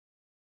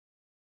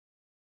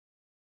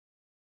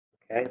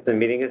Okay, the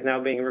meeting is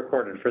now being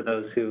recorded for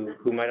those who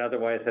might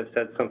otherwise have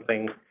said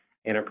something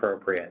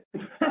inappropriate.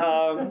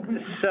 That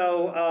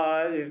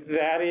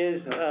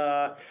is,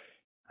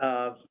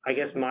 I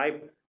guess, my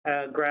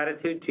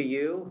gratitude to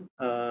you,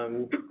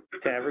 to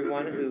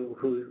everyone who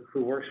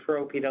works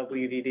for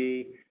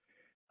OPWDD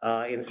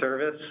in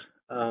service,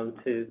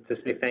 to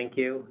say thank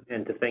you,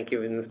 and to thank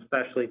you, and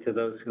especially to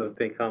those who have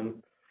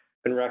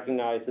been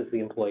recognized as the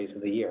Employees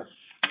of the Year.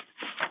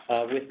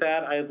 With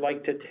that, I'd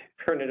like to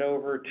turn it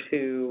over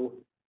to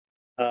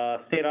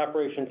State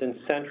Operations in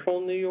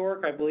Central New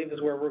York, I believe is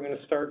where we're going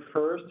to start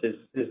first.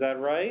 Is that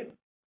right?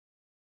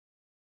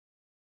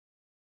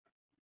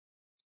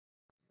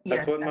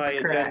 That's Yes, what my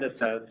agenda correct.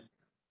 says.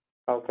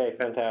 Okay,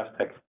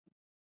 fantastic.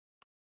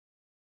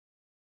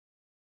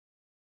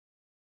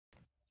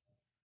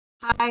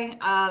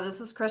 Hi, this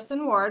is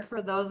Kristen Ward.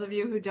 For those of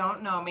you who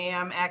don't know me,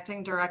 I'm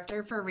Acting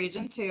Director for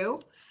Region 2,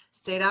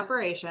 State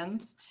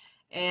Operations.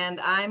 And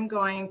I'm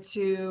going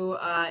to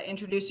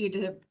introduce you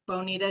to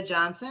Bonita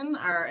Johnson,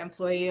 our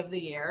Employee of the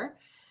Year.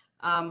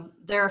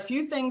 There are a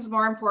few things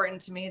more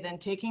important to me than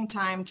taking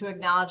time to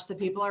acknowledge the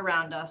people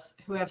around us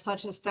who have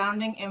such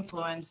astounding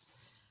influence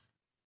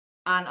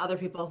on other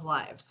people's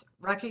lives.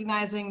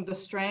 Recognizing the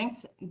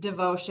strength,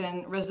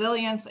 devotion,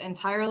 resilience, and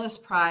tireless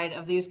pride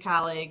of these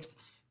colleagues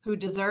who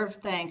deserve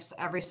thanks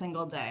every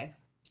single day.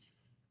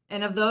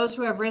 And of those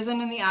who have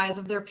risen in the eyes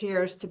of their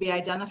peers to be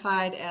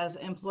identified as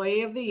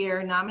Employee of the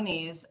Year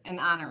nominees and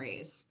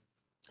honorees.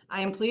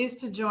 I am pleased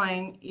to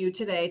join you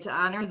today to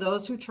honor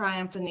those who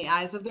triumphed in the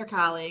eyes of their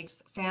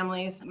colleagues,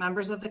 families,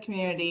 members of the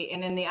community,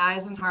 and in the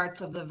eyes and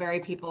hearts of the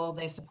very people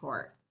they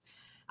support.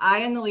 I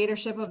and the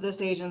leadership of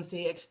this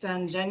agency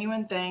extend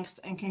genuine thanks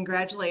and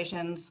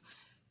congratulations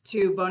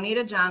to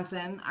Bonita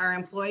Johnson, our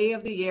Employee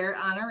of the Year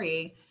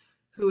honoree,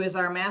 who is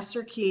our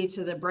master key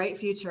to the bright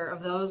future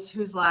of those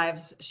whose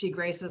lives she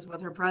graces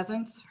with her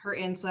presence, her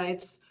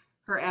insights,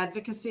 her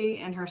advocacy,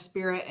 and her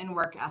spirit and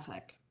work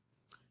ethic.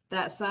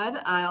 That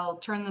said, I'll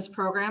turn this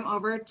program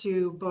over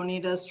to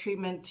Bonita's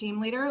treatment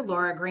team leader,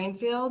 Laura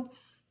Greenfield,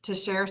 to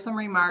share some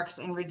remarks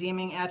and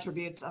redeeming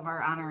attributes of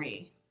our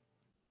honoree.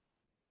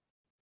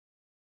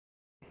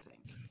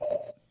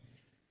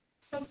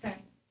 Okay.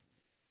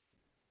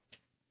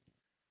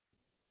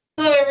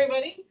 Hello,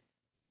 everybody.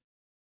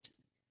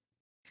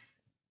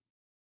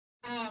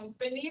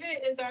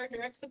 Bonita is our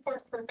direct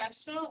support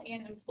professional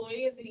and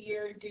Employee of the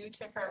Year due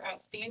to her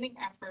outstanding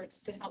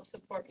efforts to help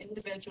support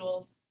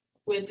individuals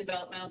with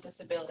developmental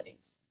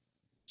disabilities.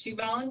 She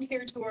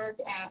volunteered to work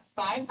at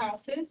 5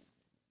 houses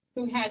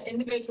who had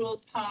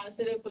individuals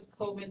positive with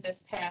COVID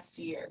this past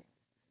year.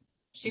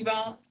 She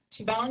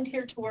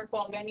volunteered to work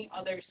while many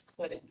others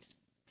couldn't.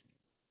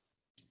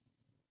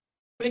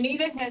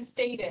 Bonita has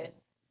stated,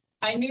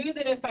 I knew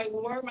that if I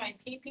wore my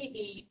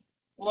PPE,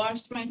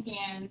 washed my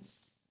hands,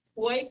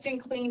 wiped and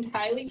cleaned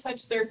highly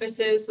touched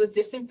surfaces with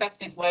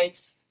disinfectant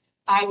wipes,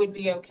 I would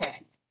be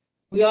okay.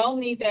 We all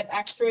need that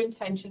extra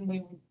attention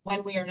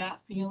when we are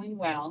not feeling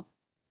well.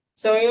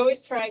 So I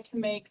always try to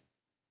make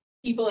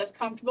people as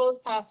comfortable as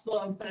possible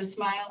and put a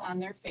smile on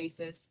their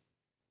faces.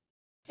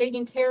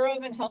 Taking care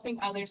of and helping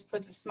others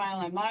puts a smile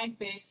on my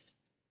face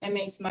and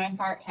makes my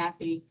heart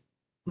happy,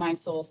 my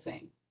soul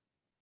sing.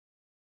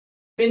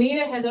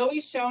 Bonita has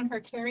always shown her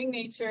caring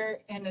nature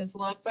and is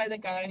loved by the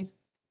guys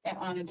at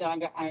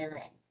Onondaga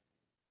IRA.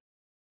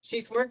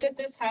 She's worked at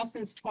this house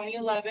since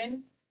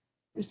 2011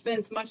 and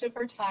spends much of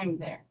her time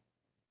there.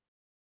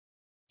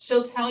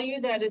 She'll tell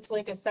you that it's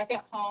like a second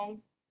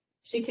home.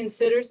 She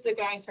considers the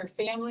guys her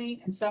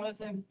family, and some of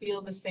them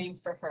feel the same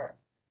for her.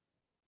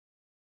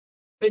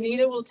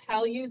 Bonita will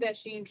tell you that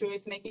she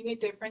enjoys making a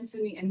difference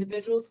in the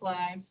individuals'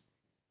 lives,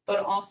 but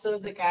also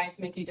the guys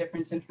make a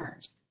difference in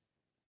hers.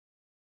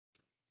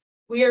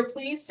 We are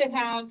pleased to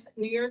have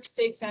New York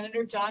State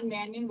Senator John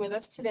Mannion with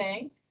us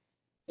today,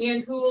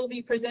 and who will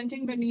be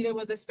presenting Bonita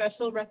with a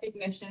special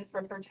recognition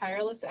for her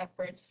tireless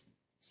efforts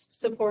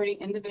supporting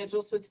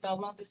individuals with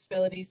developmental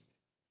disabilities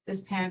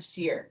this past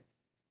year.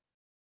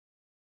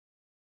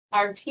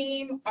 Our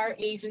team, our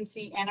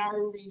agency, and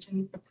our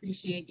region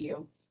appreciate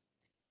you.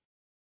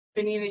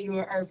 Bonita, you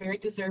are very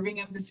deserving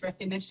of this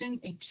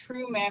recognition, a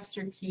true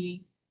master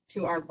key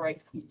to our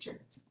bright future.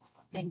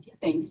 Thank you.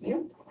 Thank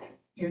you.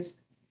 Here's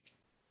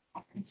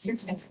your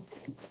check.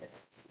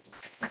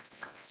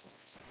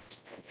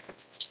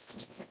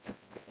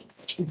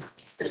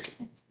 Would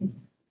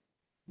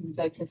you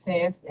like to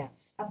say it?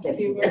 Yes. A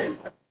few words?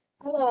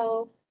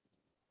 Hello.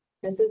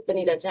 This is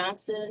Bonita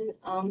Johnson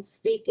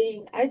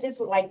speaking. I just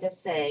would like to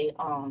say,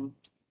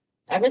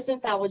 ever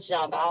since I was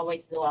young, I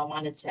always knew I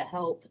wanted to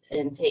help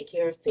and take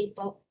care of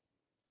people.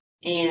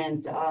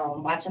 And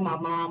watching my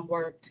mom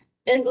work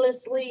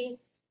endlessly,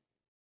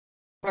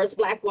 first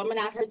Black woman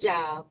at her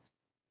job,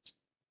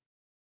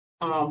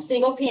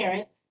 single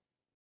parent.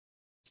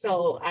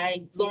 So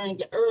I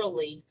learned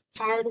early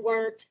hard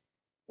work,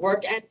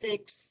 work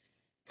ethics,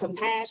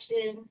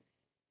 compassion,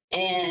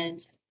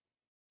 and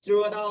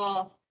through it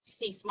all,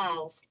 see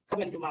smiles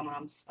coming through my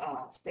mom's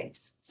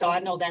face. So I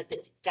know that you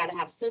got to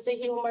have a sense of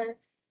humor.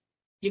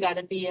 You got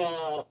to be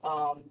a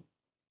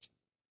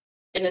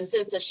in a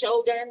sense of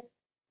shoulder,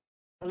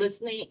 a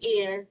listening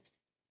ear,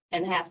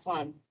 and have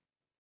fun.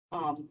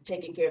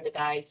 Taking care of the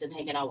guys and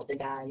hanging out with the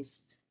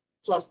guys,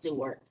 plus do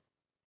work.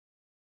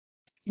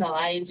 So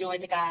I enjoy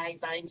the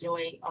guys. I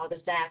enjoy all the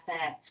staff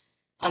at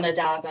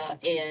Onondaga,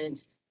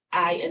 and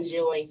I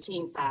enjoy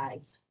Team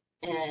 5.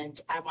 And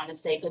I want to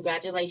say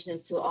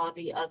congratulations to all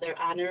the other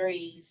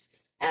honorees,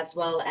 as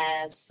well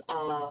as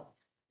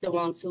the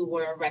ones who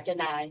were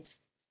recognized.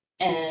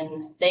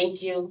 And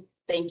thank you,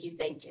 thank you,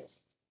 thank you.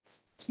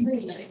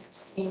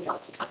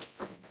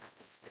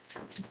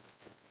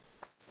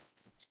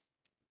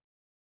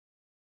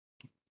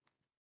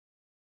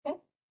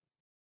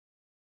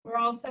 We're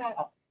all set.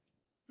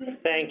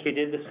 Thank you.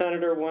 Did the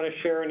senator want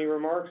to share any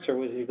remarks, or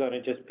was he going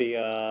to just be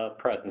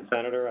present?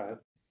 Senator, I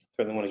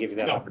certainly want to give you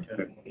that No.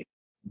 opportunity.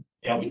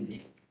 Yeah.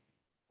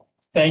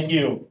 Thank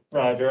you,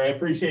 Roger. I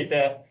appreciate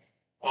that.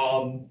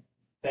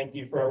 Thank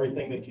you for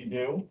everything that you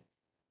do.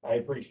 I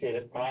appreciate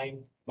it. My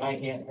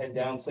aunt had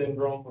Down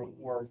syndrome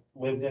or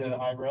lived in an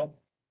IRA,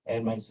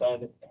 and my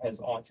son has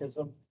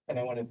autism. And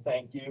I want to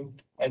thank you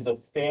as a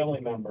family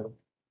member,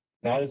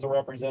 not as a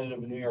representative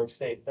of New York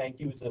State. Thank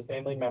you as a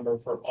family member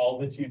for all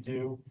that you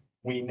do.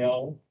 We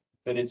know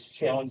that it's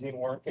challenging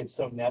work. It's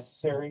so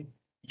necessary.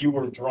 You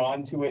were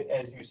drawn to it,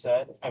 as you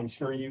said. I'm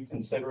sure you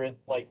consider it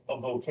like a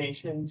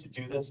vocation to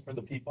do this for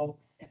the people.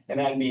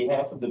 And on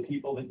behalf of the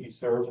people that you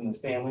serve and the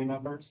family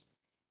members,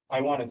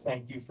 I want to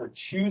thank you for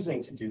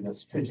choosing to do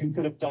this, because you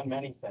could have done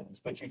many things,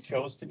 but you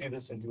chose to do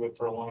this and do it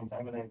for a long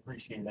time, and I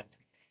appreciate it.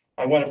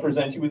 I want to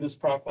present you with this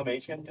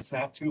proclamation. It's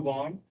not too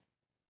long.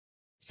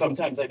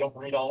 Sometimes I don't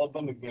read all of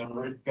them. I'm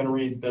going to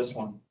read this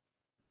one.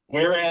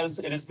 Whereas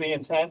it is the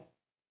intent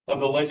of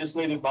the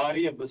legislative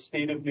body of the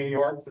state of New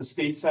York, the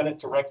state senate,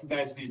 to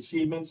recognize the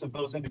achievements of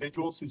those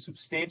individuals who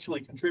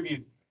substantially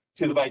contribute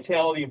to the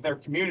vitality of their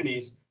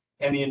communities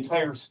and the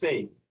entire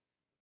state.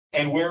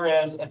 And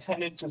whereas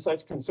attendant to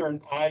such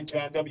concern, I,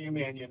 John W.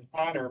 Mannion,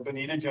 honor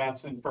Benita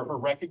Johnson for her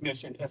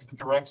recognition as the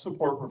Direct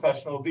Support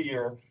Professional of the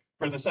Year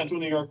for the Central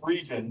New York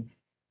region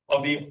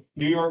of the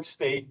New York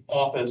State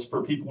Office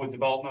for People with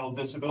Developmental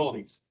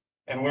Disabilities.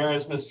 And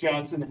whereas Ms.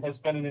 Johnson has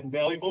been an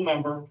invaluable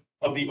member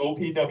of the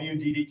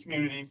OPWDD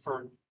community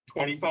for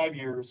 25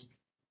 years,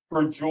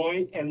 her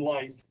joy in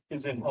life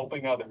is in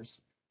helping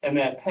others. And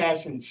that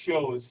passion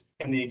shows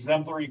in the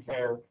exemplary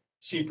care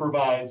she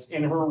provides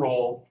in her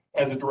role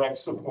as a direct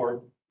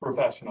support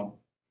professional.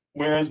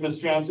 Whereas Ms.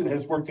 Johnson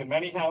has worked in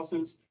many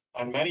houses,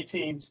 on many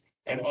teams,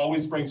 and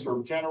always brings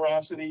her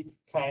generosity,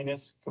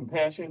 kindness,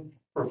 compassion,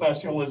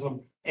 professionalism,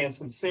 and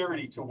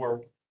sincerity to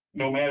work,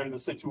 no matter the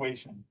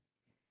situation.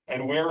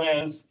 And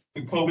whereas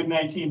the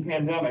COVID-19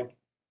 pandemic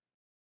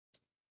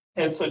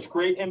had such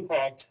great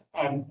impact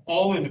on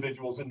all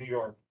individuals in New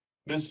York,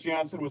 Ms.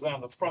 Johnson was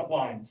on the front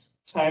lines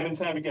time and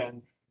time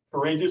again,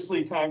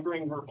 courageously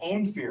conquering her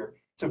own fear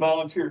to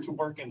volunteer to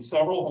work in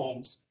several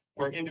homes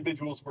where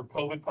individuals were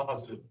COVID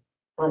positive.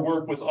 Her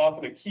work was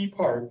often a key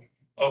part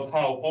of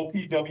how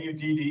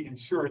OPWDD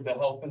ensured the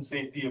health and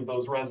safety of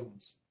those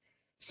residents.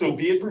 So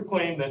be it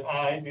proclaimed that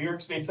I, New York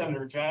State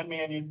Senator John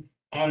Mannion,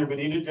 honor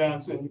Benita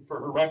Johnson for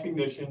her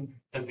recognition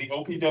as the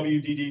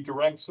OPWDD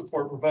Direct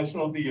Support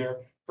Professional of the Year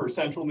for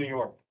Central New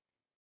York.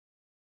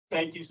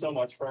 Thank you so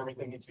much for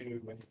everything that you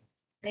do.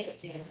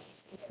 Thank you.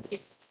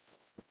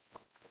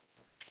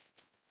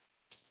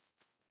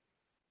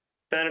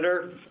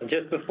 Senator,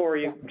 just before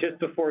you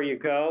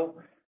go,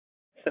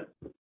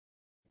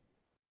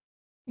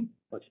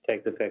 let's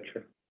take the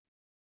picture.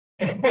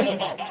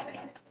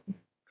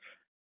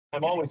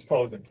 I'm always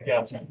posing,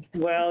 yeah.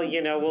 Well,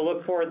 you know, we'll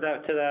look forward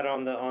to that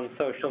on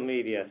social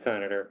media,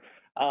 Senator.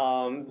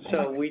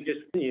 So we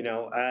just, you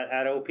know,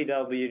 at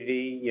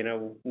OPWD, you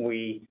know,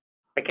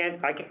 I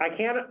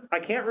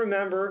can't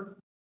remember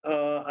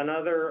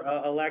another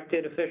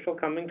elected official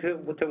coming to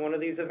one of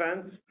these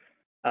events.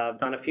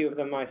 I've done a few of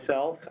them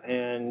myself,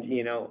 and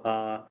you know,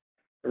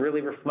 it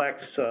really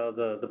reflects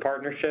the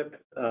partnership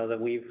that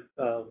we've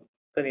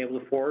been able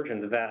to forge,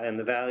 and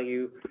the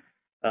value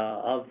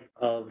of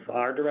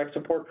our direct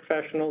support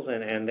professionals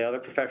and the other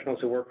professionals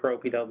who work for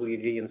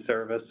OPWD in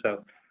service.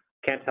 So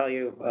can't tell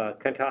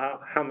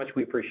how much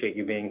we appreciate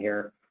you being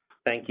here.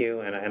 Thank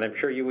you, and I'm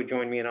sure you would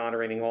join me in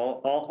honoring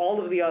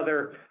all of the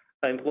other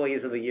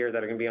employees of the year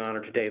that are going to be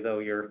honored today. Though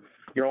you're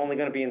only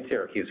going to be in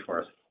Syracuse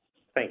for us.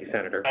 Thank you,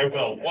 Senator. I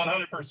will,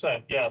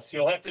 100%. Yes,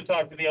 you'll have to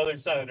talk to the other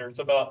senators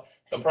about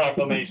the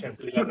proclamation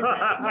for the other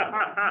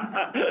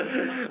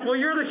regions. Well,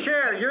 you're the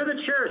chair. You're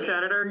the chair,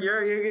 Senator.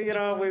 You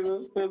know,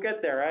 we'll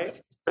get there,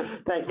 right?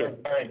 Thank you.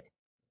 All right.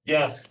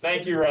 Yes,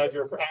 thank you,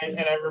 Roger. And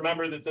I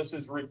remember that this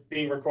is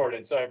being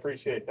recorded, so I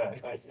appreciate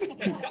that. Thank you.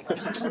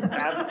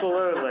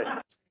 Absolutely.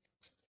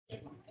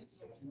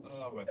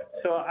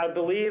 So I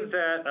believe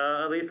that,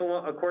 at least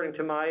according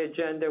to my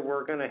agenda,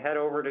 we're going to head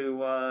over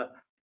to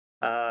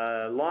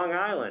Long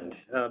Island,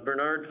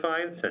 Bernard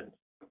Feinson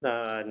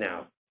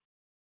now.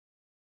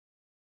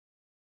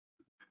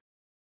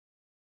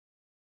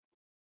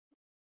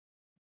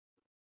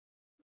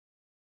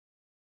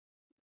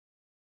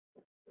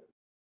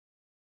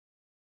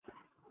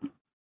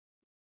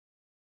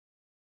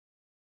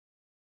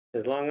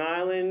 Is Long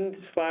Island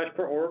 /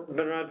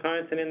 Bernard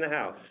Pynson in the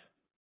house?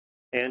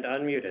 And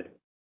unmuted.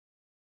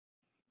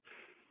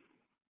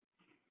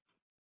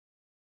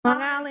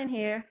 Long Island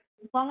here.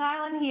 Long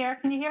Island here.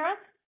 Can you hear us?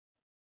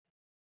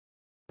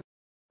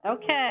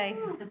 Okay.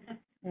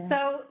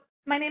 So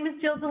my name is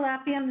Jill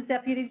DeLappy. I'm the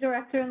Deputy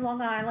Director in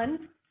Long Island,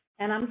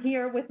 and I'm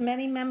here with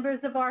many members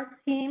of our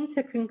team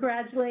to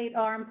congratulate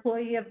our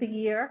Employee of the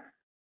Year,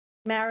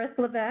 Maris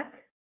Levesque,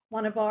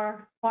 one of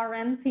our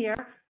RNs here.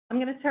 I'm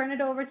going to turn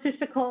it over to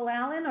Shakole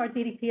Allen, our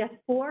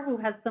DDPS4, who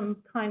has some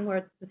kind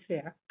words to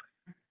share.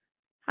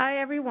 Hi,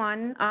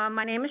 everyone.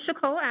 My name is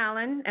Shakole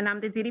Allen, and I'm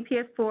the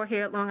DDPS4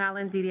 here at Long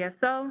Island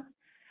DDSO.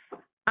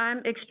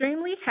 I'm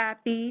extremely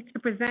happy to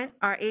present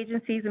our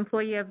agency's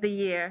Employee of the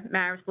Year,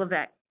 Maris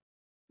Levesque.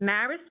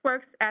 Maris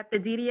works at the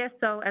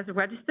DDSO as a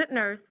registered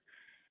nurse,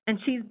 and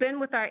she's been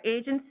with our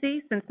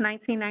agency since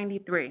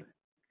 1993.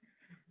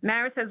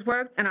 Maris has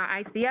worked in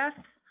our ICS,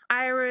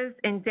 IRAs,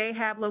 and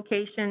DayHab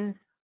locations,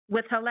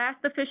 with her last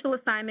official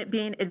assignment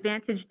being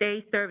Advantage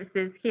Day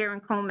Services here in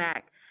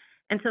Comac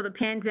until the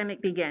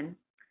pandemic began.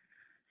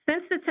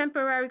 Since the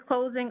temporary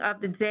closing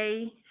of the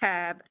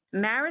DayHab,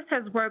 Maris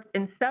has worked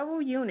in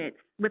several units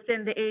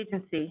within the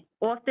agency,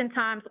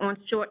 oftentimes on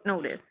short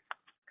notice.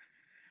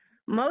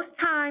 Most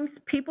times,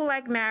 people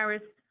like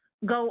Maris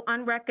go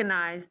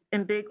unrecognized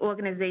in big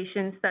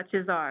organizations such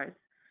as ours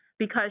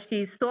because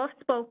she's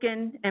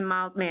soft-spoken and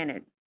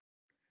mild-mannered.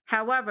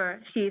 However,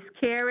 she is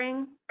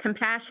caring,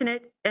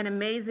 compassionate, and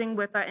amazing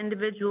with our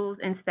individuals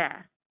and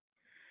staff.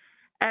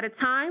 At a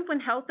time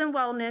when health and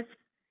wellness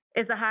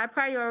is a high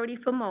priority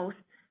for most,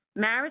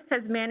 Maris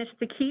has managed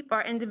to keep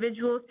our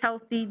individuals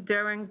healthy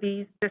during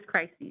this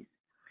crisis.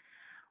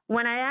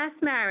 When I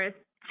asked Maris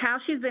how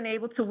she's been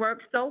able to work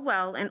so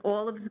well in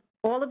all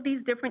of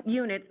these different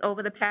units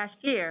over the past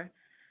year,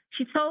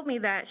 she told me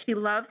that she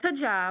loves her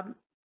job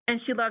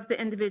and she loves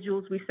the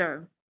individuals we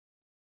serve.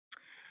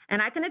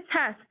 And I can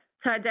attest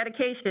to her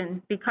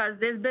dedication because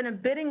there's been a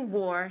bidding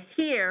war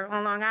here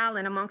on Long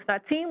Island amongst our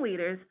team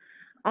leaders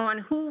on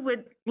who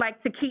would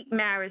like to keep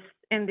Maris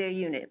in their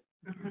unit.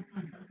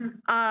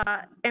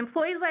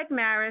 Employees like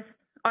Maris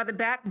are the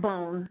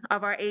backbone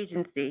of our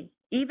agency.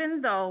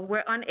 Even though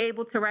we're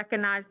unable to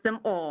recognize them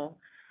all,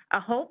 I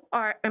hope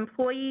our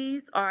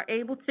employees are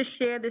able to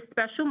share this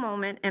special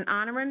moment in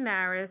honoring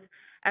Maris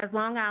as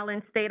Long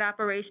Island State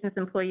Operations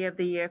Employee of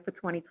the Year for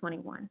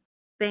 2021.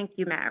 Thank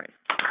you, Maris.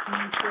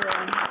 Thank you.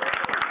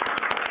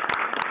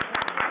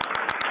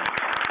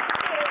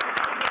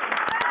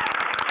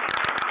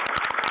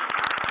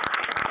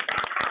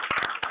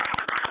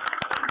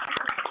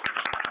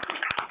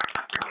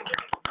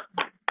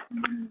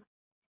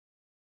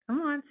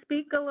 Come on,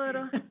 speak a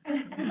little.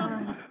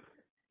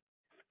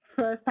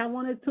 First, I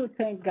wanted to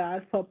thank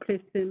God for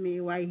placing me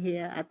right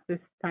here at this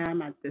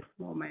time, at this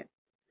moment,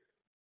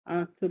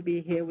 to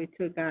be here with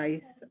you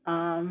guys.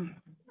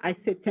 I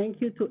say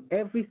thank you to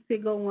every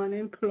single one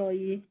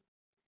employee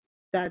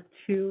that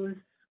choose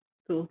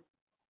to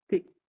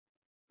pick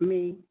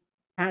me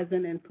as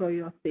an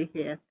employee of the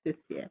year this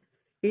year.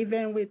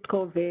 Even with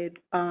COVID,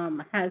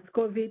 as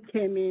COVID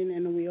came in,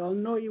 and we all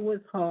know it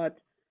was hard,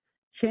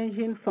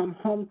 changing from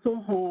home to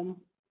home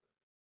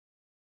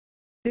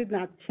did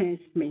not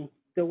change me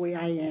the way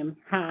I am,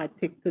 how I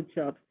take the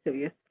job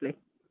seriously.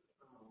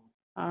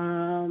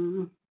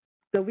 The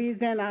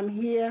reason I'm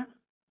here,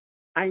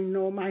 I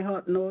know my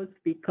heart knows,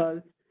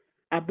 because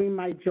I bring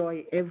my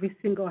joy every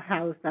single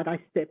house that I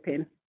step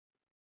in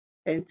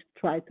and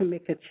try to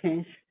make a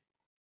change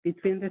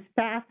between the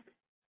staff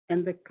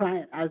and the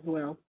client as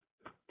well.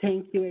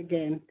 Thank you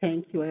again.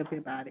 Thank you,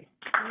 everybody.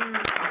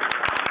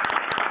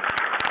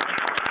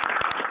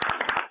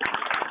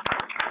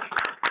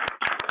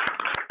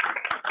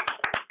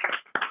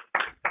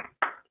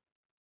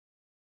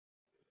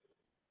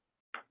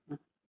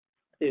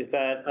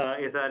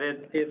 Is that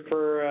it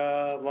for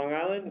Long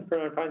Island,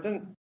 Bernard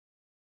Pynson?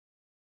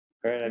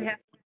 All right. Yeah.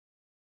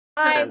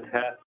 Hi.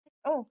 Fantastic.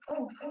 Oh.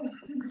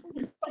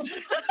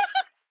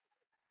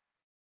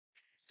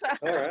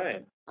 All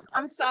right.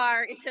 I'm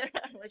sorry.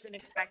 I wasn't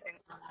expecting.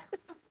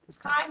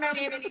 Hi, my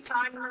name is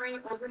Tanya Marie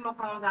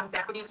Ogun-Mahomes. I'm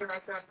Deputy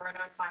Director at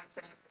Bernard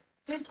Feinstein.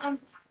 Just turn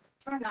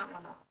that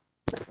one off.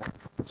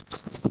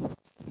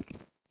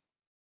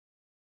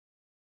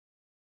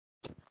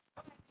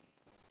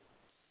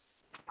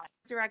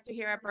 Director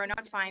here at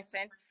Bernard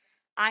Feinstein.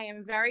 I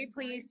am very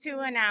pleased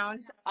to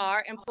announce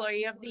our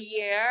Employee of the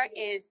Year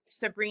is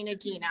Sabrina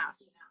Gina.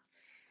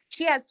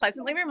 She has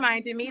pleasantly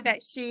reminded me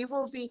that she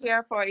will be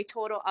here for a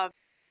total of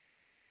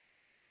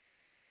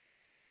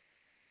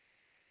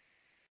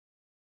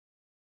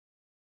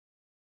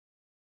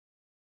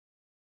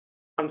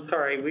I'm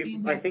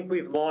sorry, I think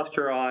we've lost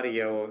your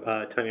audio,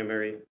 Tanya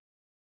Marie.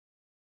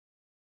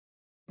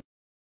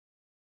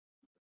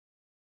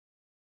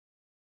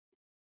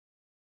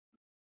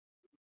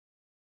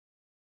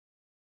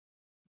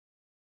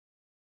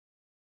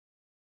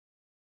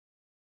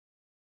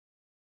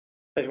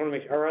 I just want to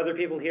make sure, are other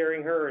people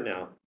hearing her or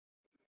no?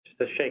 Just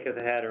a shake of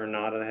the head or a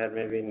nod of the head,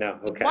 maybe? No,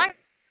 okay. What?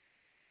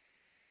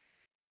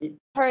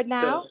 Heard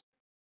now? So,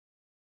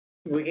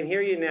 we can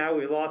hear you now.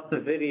 We lost the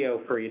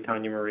video for you,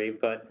 Tanya Marie,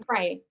 but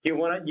Right.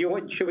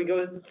 should we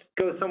go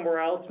somewhere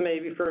else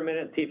maybe for a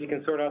minute, see if you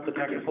can sort out the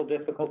technical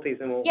difficulties,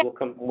 and Yeah.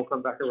 we'll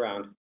come back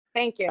around.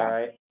 Thank you. All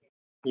right.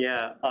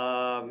 Yeah.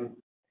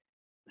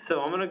 So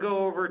I'm going to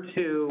go over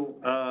to,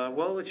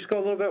 well, let's just go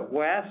a little bit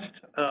west,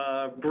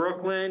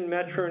 Brooklyn,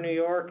 Metro New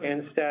York,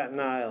 and Staten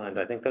Island.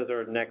 I think those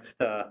are next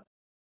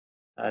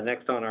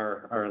on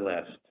our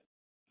list.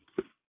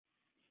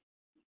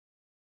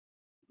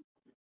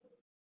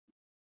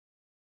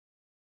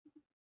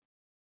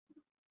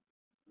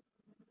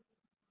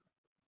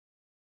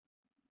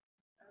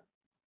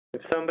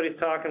 If somebody's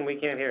talking, we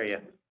can't hear you.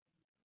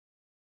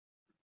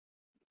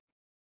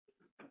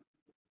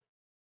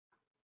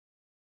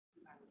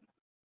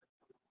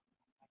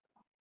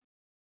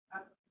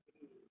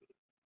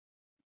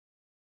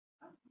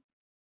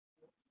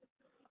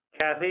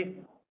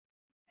 Kathy?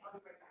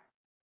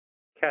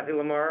 Kathy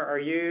Lamar, are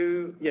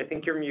you, yeah, I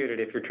think you're muted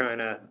if you're trying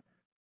to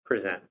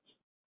present.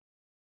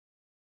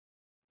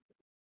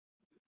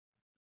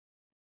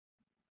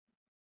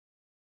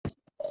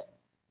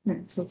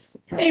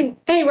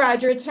 Hey,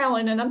 Roger, it's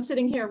Helen, and I'm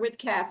sitting here with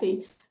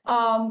Kathy.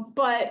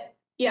 But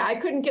yeah, I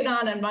couldn't get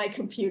on my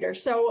computer,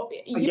 so.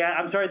 Yeah,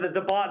 I'm sorry,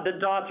 the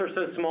dots are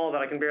so small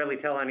that I can barely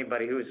tell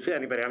anybody who's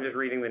anybody. I'm just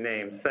reading the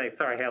names.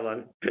 Sorry,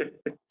 Helen.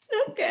 It's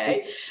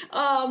okay.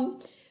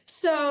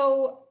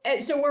 So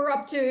we're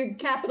up to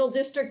Capital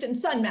District and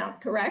Sunmount,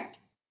 correct?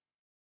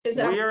 Is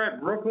that? We are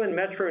at Brooklyn,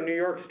 Metro, New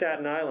York,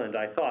 Staten Island,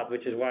 I thought,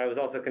 which is why I was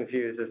also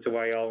confused as to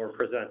why y'all were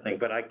presenting.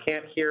 But I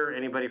can't hear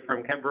anybody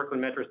from Brooklyn,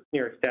 Metro, New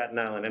York, Staten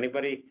Island.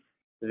 Anybody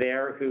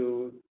there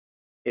who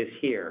is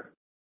here?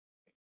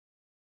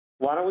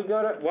 Why don't we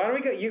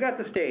go, you got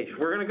the stage.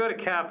 We're going to go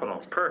to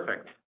Capital.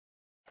 Perfect.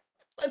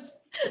 Let's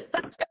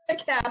go to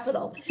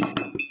Capital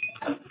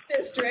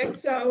District.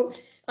 So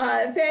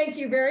thank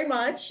you very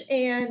much.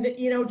 And,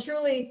 you know,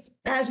 truly,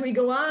 as we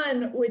go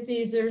on with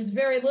these, there's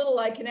very little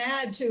I can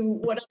add to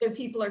what other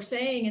people are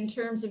saying in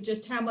terms of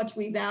just how much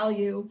we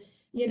value,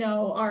 you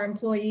know, our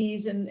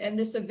employees. And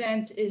this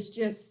event is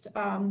just,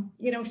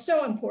 you know,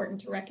 so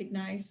important to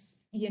recognize,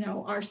 you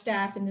know, our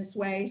staff in this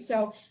way.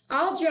 So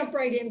I'll jump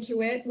right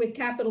into it with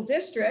Capital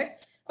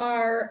District.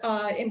 Our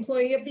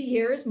Employee of the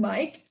Year is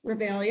Mike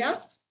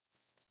Revelia.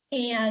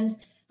 And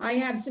I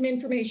have some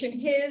information.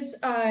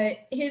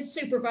 His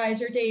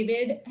supervisor,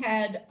 David,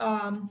 had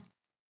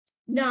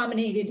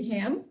nominated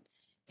him.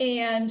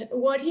 And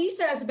what he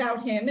says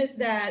about him is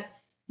that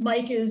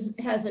Mike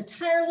has a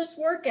tireless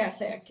work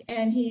ethic,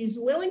 and he's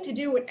willing to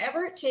do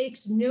whatever it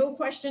takes, no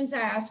questions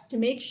asked, to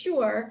make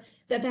sure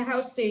that the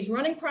house stays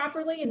running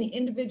properly and the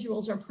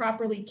individuals are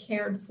properly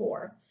cared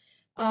for.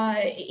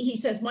 He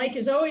says Mike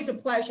is always a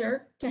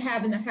pleasure to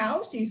have in the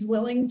house. He's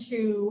willing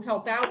to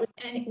help out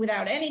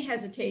without any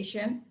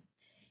hesitation.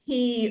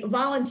 He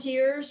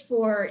volunteers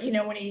for, you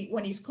know,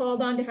 when he's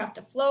called on to have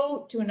to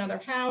float to another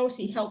house,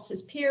 he helps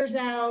his peers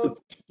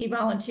out. He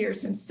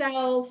volunteers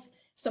himself.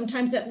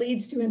 Sometimes that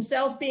leads to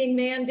himself being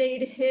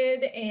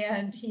mandated,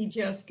 and he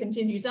just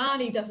continues on.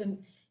 He doesn't,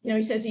 you know,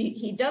 he says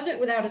he does it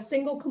without a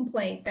single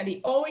complaint, that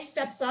he always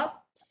steps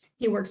up.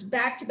 He works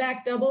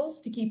back-to-back doubles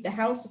to keep the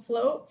house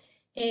afloat,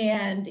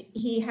 and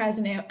he has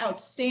an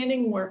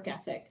outstanding work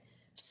ethic.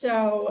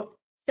 So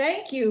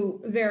thank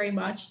you very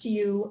much to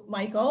you,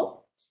 Michael.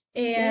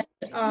 And,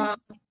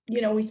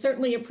 you know, we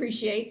certainly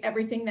appreciate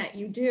everything that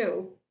you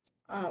do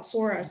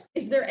for us.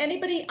 Is there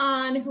anybody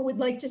on who would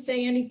like to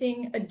say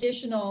anything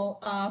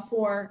additional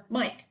for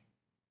Mike?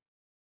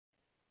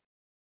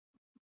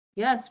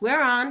 Yes,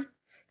 we're on.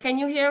 Can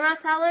you hear us,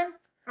 Helen?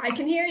 I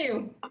can hear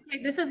you.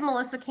 Okay, this is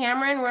Melissa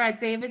Cameron. We're at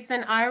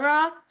Davidson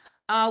Ira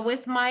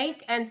with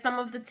Mike and some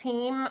of the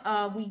team.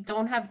 We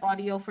don't have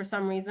audio for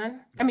some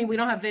reason. I mean, we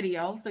don't have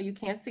video, so you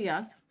can't see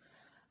us.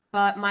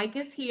 But Mike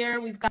is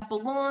here. We've got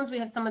balloons. We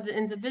have some of the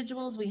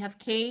individuals. We have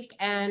cake,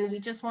 and we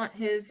just want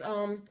his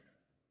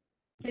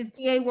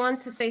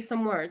DA1 to say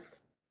some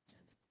words.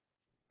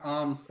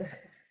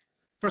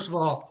 First of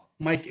all,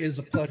 Mike is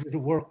a pleasure to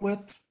work with.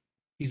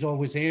 He's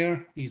always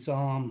here. He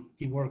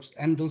works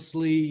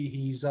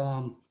endlessly.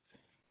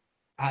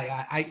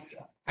 I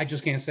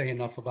just can't say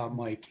enough about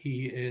Mike.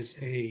 He is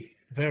a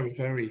very,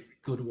 very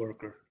good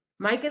worker.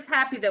 Mike is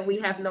happy that we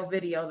have no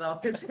video though.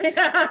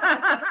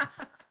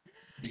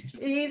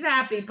 He's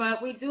happy,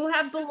 but we do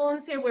have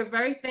balloons here. We're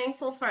very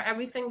thankful for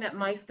everything that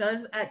Mike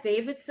does at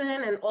Davidson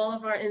and all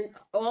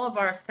of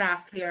our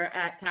staff here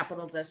at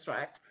Capital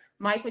District.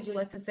 Mike, would you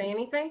like to say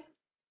anything?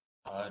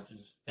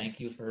 Just thank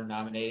you for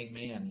nominating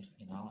me, and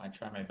you know, I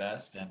try my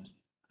best, and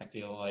I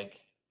feel like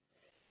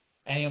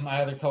any of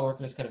my other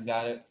coworkers could have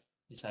got it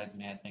besides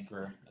me. I think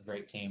we're a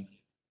great team.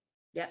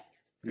 Yeah,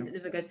 it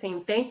is a good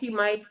team. Thank you,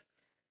 Mike.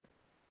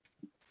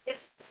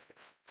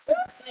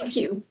 Thank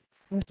you.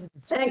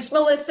 Thanks,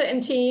 Melissa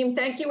and team.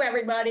 Thank you,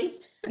 everybody.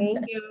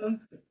 Thank you.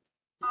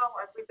 Oh,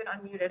 we've been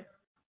unmuted.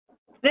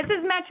 This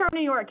is Metro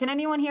New York. Can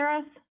anyone hear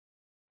us?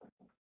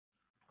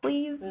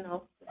 Please?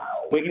 No.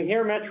 We can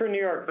hear Metro New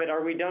York, but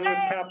are we done with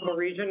Capital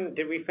Region?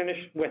 Did we finish?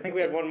 I think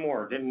we had one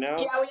more, didn't know?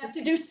 Yeah, we have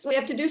to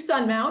do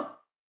Sunmount.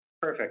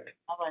 Perfect.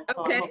 All right.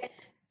 so Okay.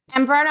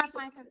 And Bernard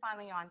Swenson's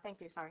finally on.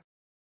 Thank you, sorry.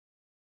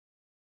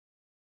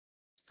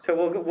 So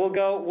we'll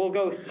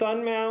go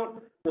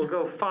Sunmount, we'll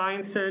go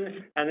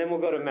Feinson, and then we'll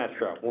go to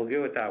Metro. We'll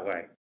do it that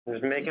way. I'm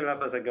just making it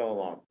up as I go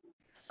along.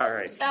 All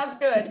right. Sounds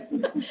good.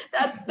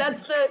 That's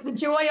the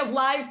joy of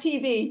live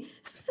TV.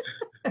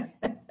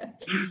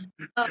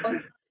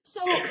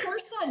 So for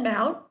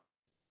Sunmount,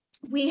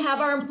 we have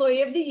our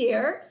Employee of the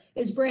Year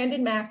is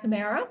Brandon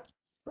McNamara.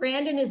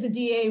 Brandon is a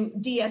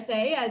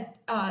DSA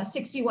at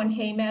 61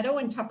 Haymeadow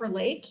in Tupper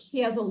Lake. He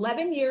has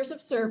 11 years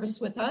of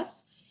service with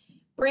us.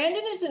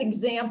 Brandon is an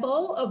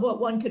example of what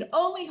one could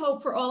only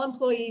hope for all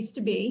employees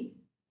to be.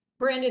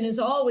 Brandon is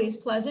always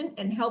pleasant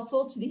and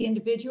helpful to the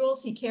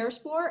individuals he cares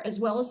for, as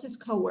well as his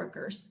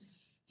coworkers.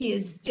 He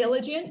is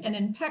diligent and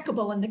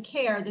impeccable in the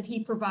care that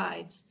he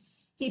provides.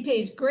 He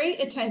pays great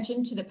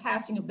attention to the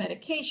passing of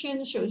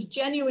medication, shows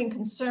genuine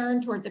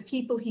concern toward the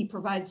people he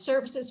provides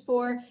services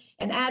for,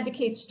 and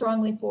advocates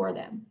strongly for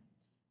them.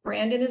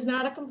 Brandon is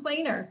not a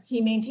complainer. He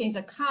maintains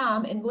a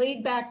calm and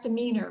laid-back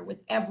demeanor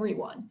with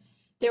everyone.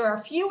 There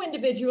are few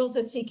individuals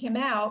that seek him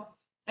out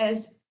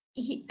as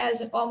he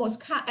has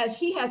almost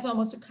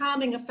a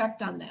calming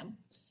effect on them.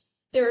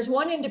 There is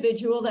one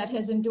individual that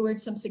has endured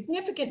some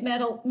significant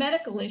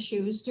medical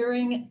issues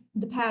during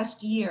the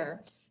past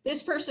year.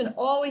 This person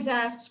always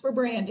asks for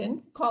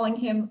Brandon, calling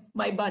him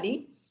my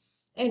buddy,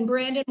 and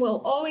Brandon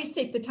will always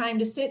take the time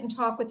to sit and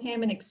talk with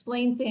him and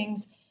explain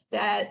things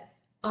that,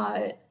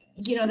 that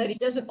he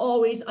doesn't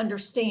always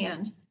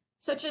understand,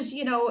 such as,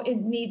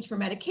 needs for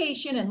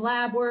medication and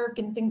lab work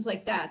and things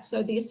like that.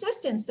 So the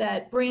assistance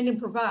that Brandon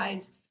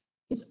provides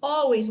is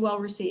always well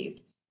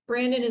received.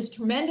 Brandon is a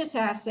tremendous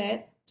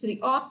asset to the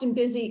often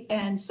busy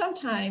and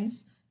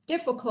sometimes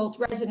difficult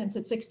residents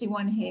at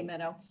 61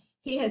 Haymeadow.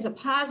 He has a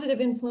positive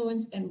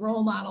influence and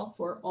role model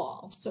for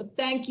all. So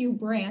thank you,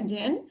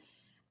 Brandon.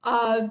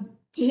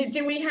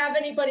 Do we have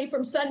anybody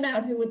from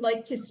Sunmount who would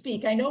like to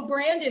speak? I know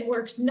Brandon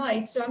works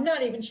nights, so I'm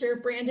not even sure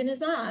if Brandon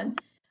is on.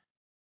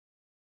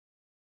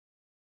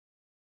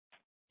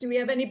 Do we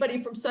have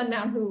anybody from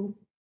Sunmount who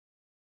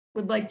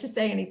would like to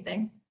say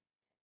anything?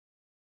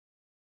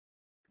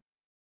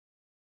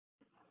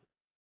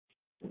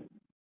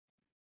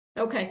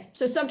 Okay,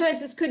 so sometimes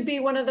this could be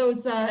one of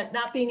those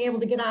not being able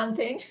to get on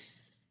thing.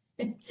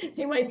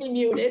 They might be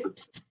muted,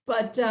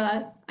 but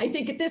I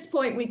think at this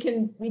point we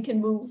can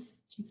move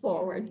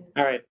forward.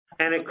 All right.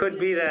 And it could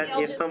be that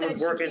Danielle if just someone's said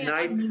she working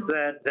can't nights,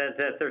 unmute.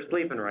 that they're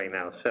sleeping right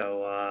now.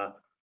 So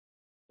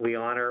we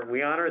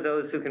honor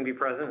those who can be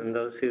present and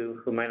those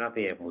who might not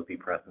be able to be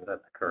present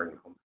at the current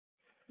moment.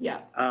 Yeah.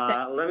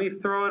 Let me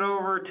throw it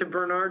over to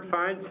Bernard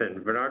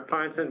Feinson. Bernard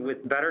Feinson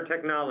with better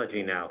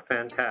technology now.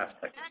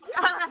 Fantastic.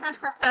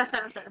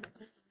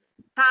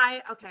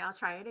 Hi, okay, I'll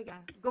try it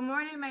again. Good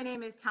morning, my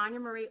name is Tanya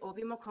Marie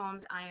Obi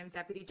McCombs. I am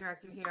Deputy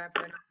Director here at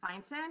Bernard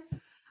Feinson.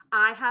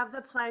 I have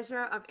the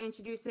pleasure of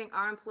introducing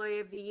our Employee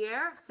of the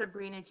Year,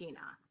 Sabrina Gina.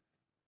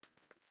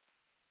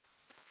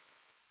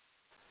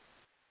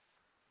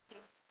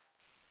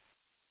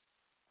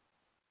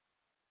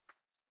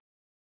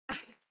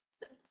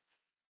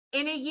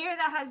 In a year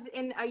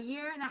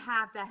and a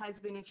half that has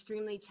been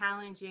extremely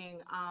challenging,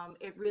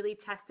 it really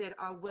tested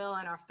our will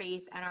and our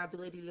faith and our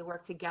ability to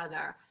work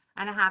together.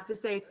 And I have to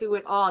say, through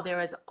it all,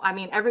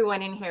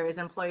 everyone in here is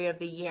Employee of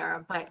the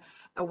Year, but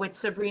with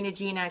Sabrina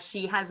Gina,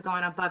 she has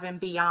gone above and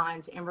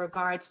beyond in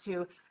regards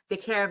to the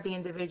care of the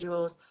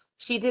individuals.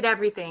 She did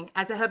everything.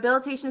 As a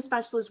habilitation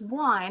specialist,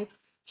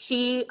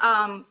 she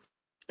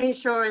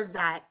ensures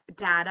that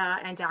data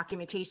and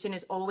documentation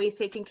is always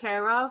taken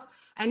care of.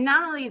 And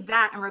not only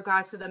that, in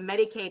regards to the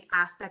Medicaid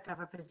aspect of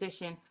her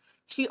position,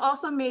 she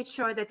also made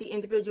sure that the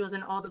individuals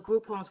in all the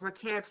group homes were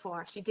cared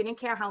for. She didn't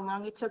care how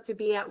long it took to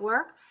be at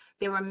work.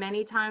 There were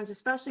many times,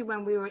 especially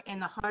when we were in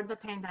the heart of the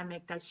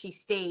pandemic, that she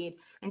stayed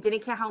and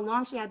didn't care how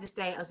long she had to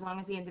stay, as long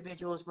as the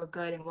individuals were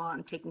good and well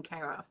and taken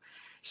care of.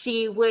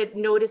 She would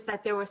notice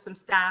that there were some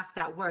staff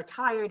that were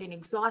tired and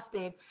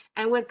exhausted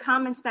and would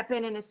come and step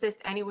in and assist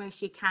any way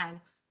she can.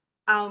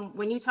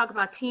 When you talk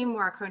about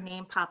teamwork, her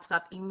name pops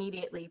up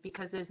immediately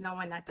because there's no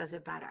one that does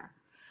it better.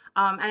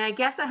 And I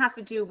guess that has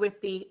to do with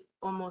the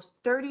almost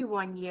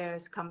 31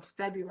 years come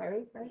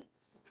February, right,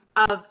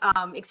 of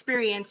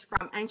experience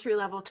from entry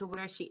level to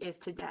where she is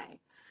today.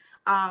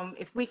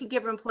 If we could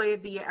give her Employee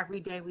of the Year every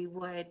day, we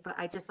would, but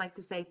I just like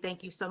to say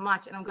thank you so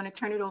much. And I'm going to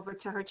turn it over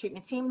to her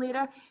treatment team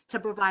leader to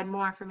provide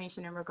more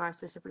information in regards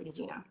to Sabrina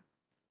Gina.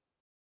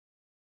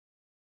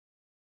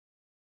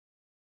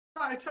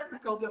 Hi,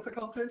 technical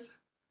difficulties.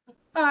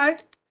 Hi,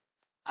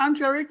 I'm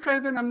Jerry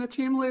Craven. I'm the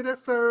team leader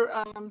for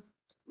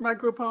my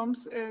group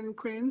homes in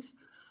Queens.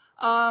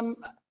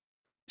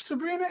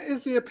 Sabrina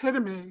is the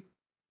epitome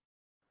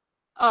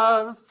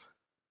of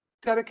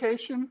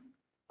dedication,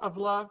 of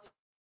love,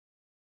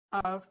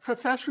 of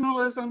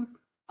professionalism.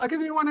 I'll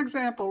give you one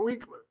example. We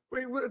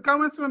were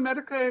going through a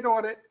Medicaid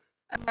audit,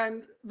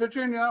 and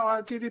Virginia,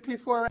 our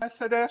DDP4S,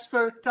 had asked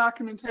for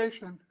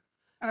documentation.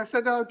 And I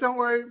said, oh, don't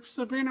worry,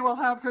 Sabrina will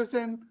have hers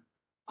in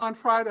on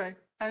Friday.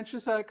 And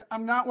she's like,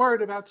 I'm not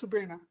worried about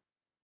Sabrina.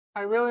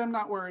 I really am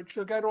not worried.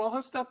 She'll get all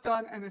her stuff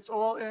done and it's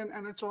all in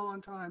and it's all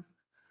on time.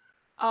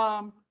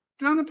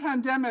 During the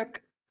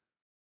pandemic,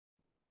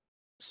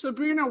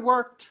 Sabrina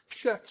worked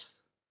shifts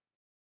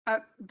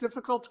at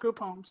difficult group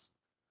homes.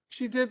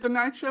 She did the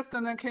night shift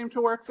and then came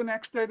to work the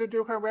next day to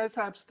do her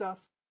ResHab stuff.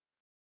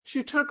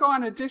 She took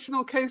on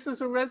additional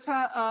cases of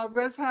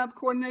ResHab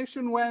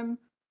coordination when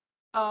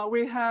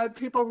we had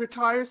people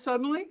retire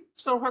suddenly.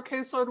 So her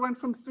caseload went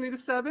from 3 to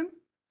 7,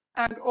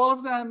 and all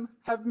of them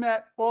have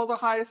met all the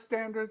highest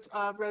standards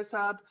of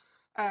ResHab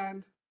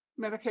and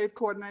Medicaid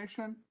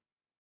coordination.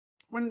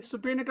 When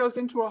Sabrina goes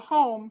into a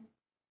home,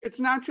 it's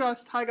not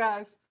just, hi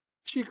guys.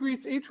 She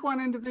greets each one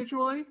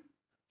individually.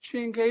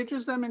 She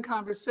engages them in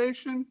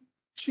conversation.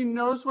 She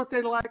knows what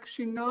they like.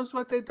 She knows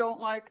what they don't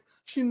like.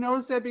 She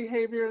knows their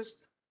behaviors.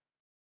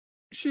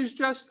 She's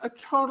just a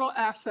total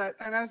asset.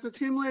 And as a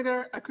team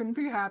leader, I couldn't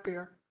be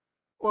happier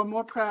or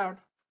more proud.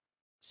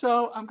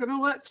 So I'm going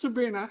to let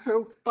Sabrina,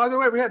 who, by the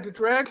way, we had to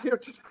drag here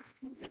today.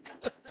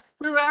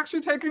 We were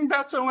actually taking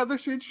bets on whether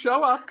she'd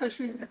show up because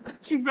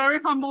she's very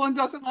humble and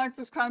doesn't like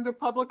this kind of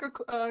public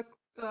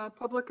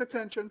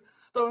attention.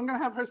 So I'm going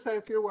to have her say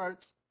a few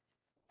words.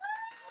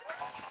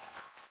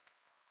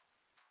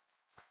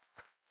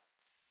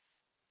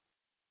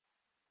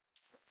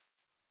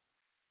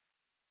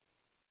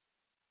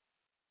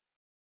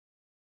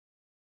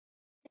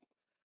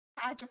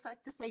 I'd just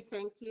like to say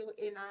thank you,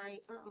 and I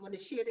want to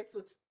share this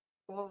with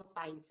all of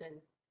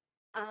Feinstein.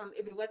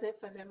 If it wasn't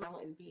for them, I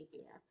wouldn't be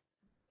here,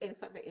 and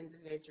for the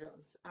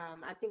individuals.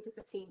 I think it's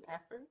a team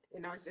effort,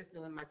 and I was just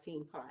doing my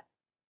team part.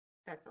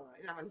 That's all,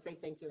 and I want to say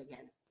thank you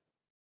again.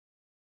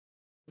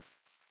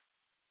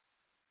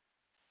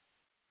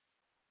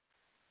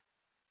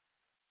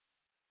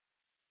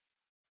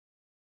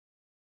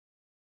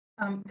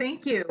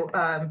 Thank you,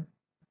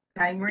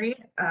 Marie.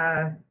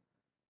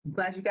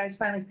 Glad you guys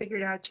finally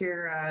figured out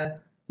your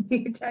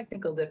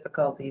technical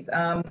difficulties.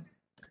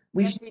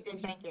 Yes, we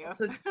did, thank you.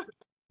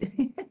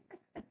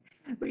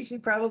 We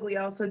should probably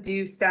also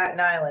do Staten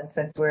Island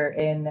since we're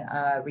in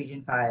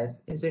Region 5.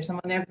 Is there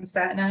someone there from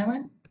Staten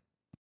Island?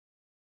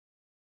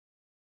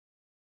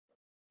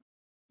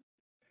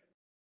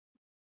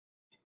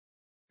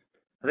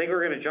 I think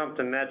we're going to jump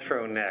to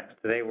Metro next.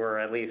 They were,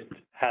 at least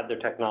had their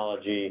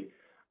technology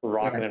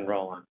rocking and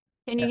rolling.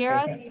 Can you hear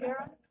us?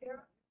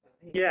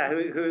 Yeah,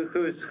 who's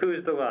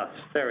the us?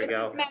 There we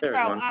go. This is There's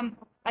Metro. one.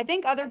 I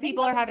think other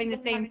people are having the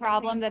same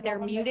problem, that they're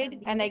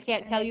muted and they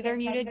can't tell you they're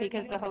muted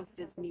because the host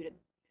is muted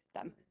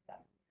them.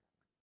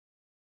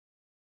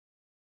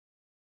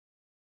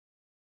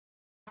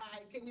 Hi,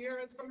 can you hear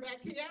us from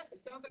back here?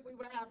 It sounds like we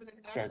were having an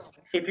echo.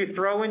 If you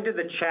throw into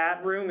the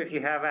chat room, if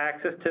you have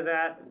access to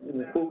that,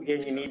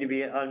 and you need to be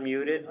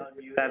unmuted,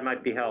 that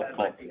might be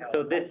helpful.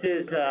 So this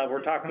is,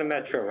 we're talking to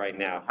Metro right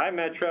now. Hi,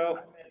 Metro.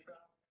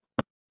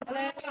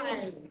 Hello.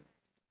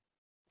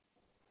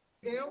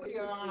 Here we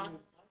are.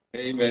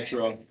 Hey,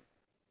 Metro.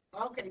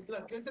 Okay,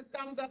 look, just a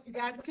thumbs up. You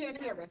guys can't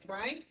hear us,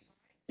 right?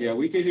 Yeah,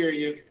 we can hear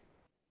you.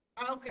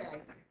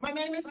 Okay. My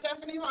name is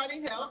Stephanie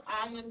Hardy Hill.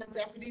 I am the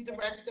Deputy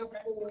Director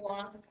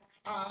for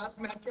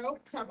Metro,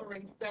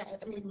 covering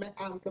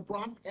the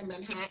Bronx and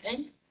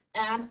Manhattan.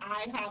 And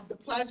I have the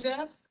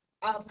pleasure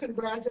of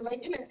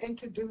congratulating and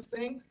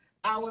introducing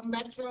our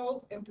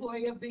Metro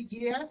Employee of the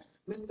Year,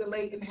 Mr.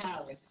 Leighton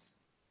Harris.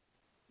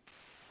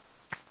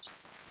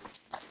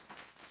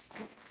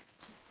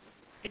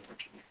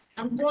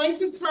 I'm going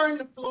to turn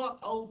the floor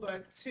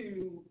over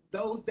to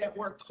those that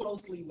work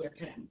closely with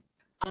him.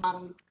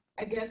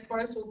 I guess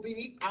first will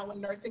be our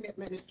nursing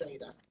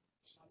administrator.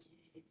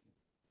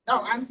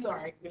 Oh, I'm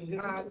sorry.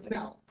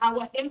 No,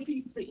 our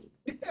NPC.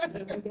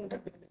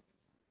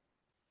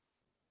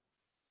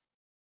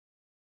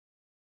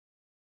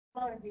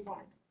 Hello,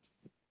 everyone.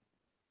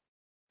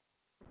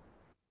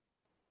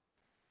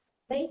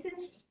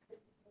 Leighton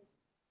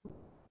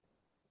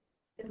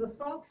is a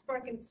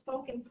soft-spoken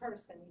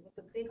person with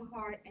a big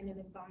heart and an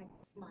inviting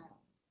smile.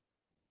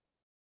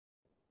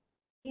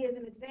 He is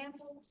an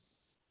example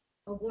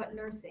of what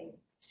nursing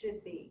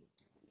should be.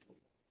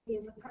 He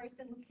is a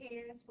person who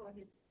cares for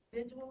his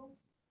individuals,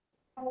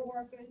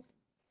 co-workers,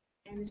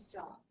 and his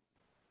job.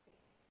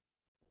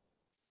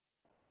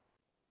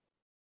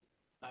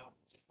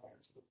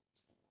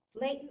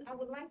 Leighton, I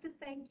would like to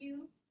thank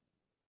you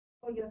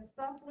for your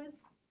selfless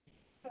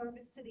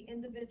service to the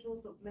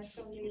individuals of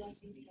Metro New York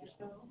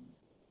DDSO,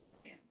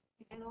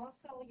 and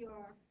also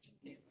your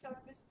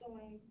service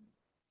during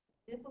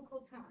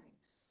difficult times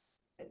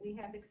that we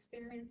have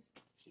experienced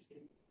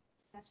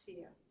last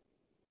year.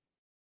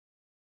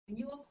 When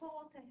you were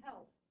called to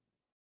help,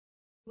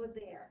 you were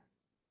there.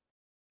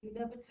 You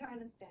never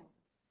turned us down.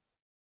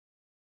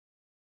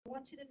 I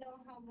want you to know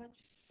how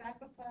much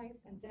sacrifice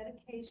and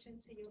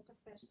dedication to your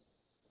profession.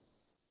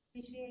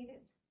 Appreciate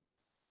it.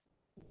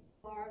 You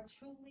are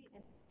truly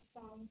an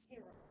unsung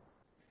hero,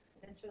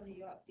 Metro New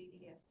York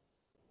DDS.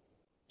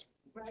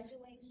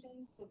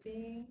 Congratulations for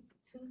being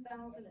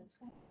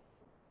 2020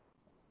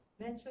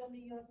 Metro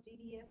New York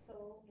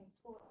DDSO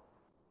employee.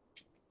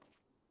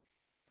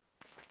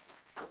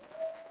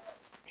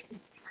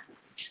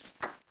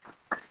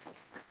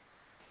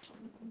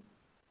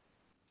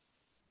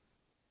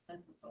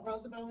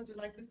 Roosevelt, would you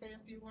like to say a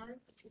few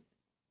words?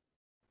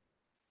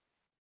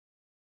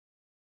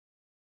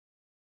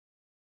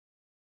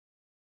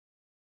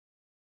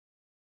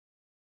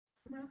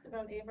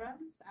 Roosevelt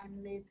Abrams,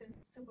 I'm Layton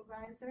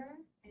supervisor,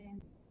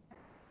 and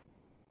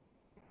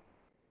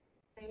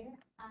today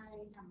I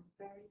am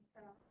very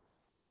proud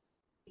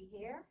to be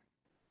here.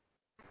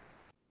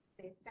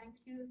 Say thank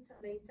you to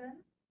Layton,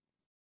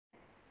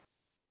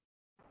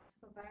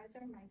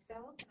 supervisor,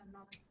 myself, and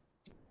another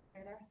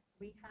better.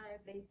 We hired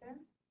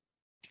Layton.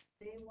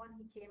 Day one,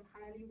 he came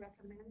highly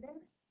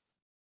recommended.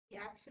 He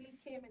actually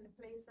came in the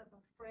place of a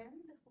friend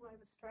who I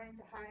was trying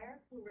to hire,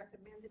 who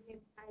recommended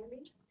him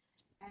highly.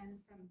 And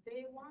from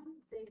day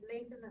one,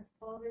 Layton has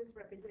always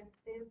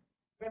represented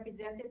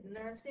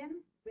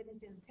nursing with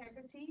his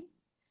integrity,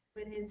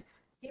 with his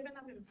giving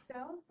of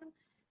himself.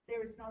 There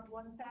is not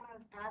one time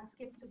I've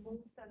asked him to move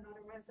to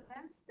another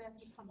residence that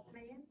he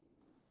complained,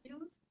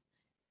 used.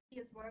 He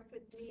has worked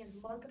with me in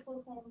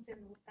multiple homes in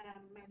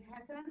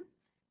Manhattan,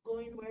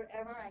 going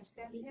wherever I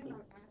send him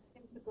or ask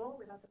him to go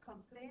without a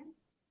complaint.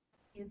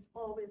 He is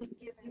always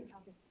giving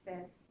of his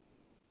best.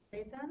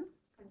 Layton,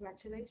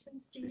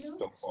 congratulations to you.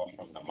 Still far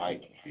from the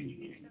mic.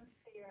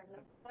 Just to your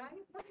left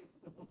side.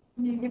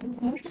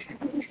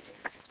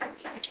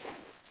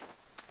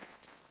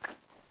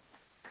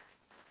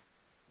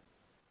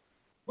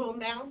 We'll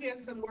now hear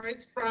some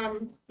words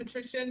from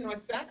Patricia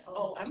Norseth.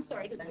 Oh, I'm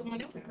sorry, did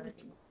someone else?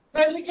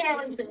 Leslie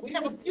Carrington. We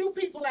have a few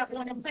people that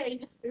want to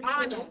pay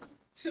honor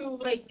to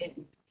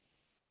Layton.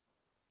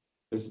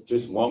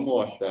 Just one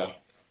more, Steph.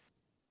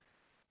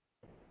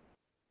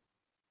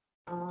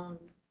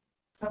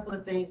 Couple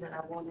of things that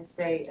I want to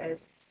say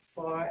as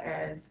far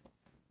as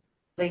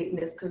Layton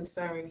is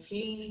concerned.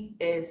 He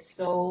is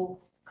so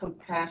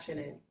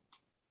compassionate.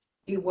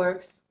 He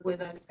works with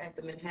us at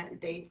the Manhattan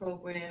Day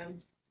program.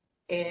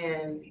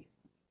 And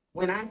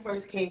when I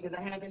first came, because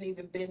I haven't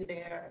even been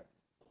there,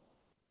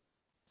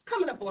 it's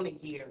coming up on a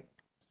year.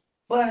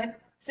 But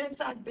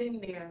since I've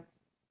been there,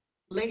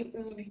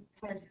 Layton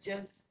has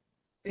just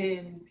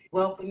been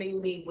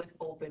welcoming me with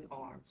open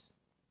arms.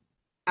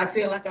 I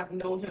feel like I've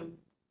known him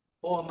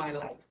all my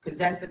life, because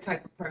that's the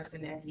type of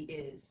person that he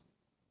is.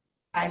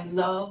 I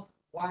love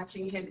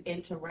watching him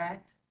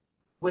interact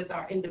with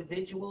our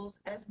individuals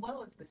as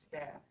well as the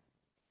staff.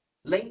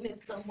 Layton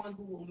is someone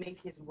who will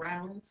make his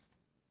rounds.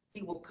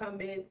 He will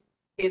come in.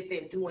 If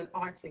they're doing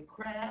arts and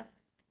crafts,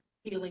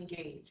 he'll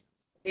engage.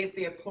 If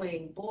they're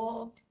playing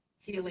ball,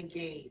 he'll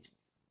engage.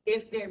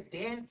 If they're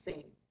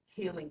dancing,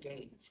 he'll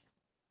engage.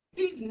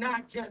 He's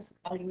not just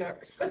a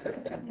nurse.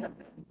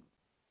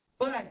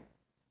 But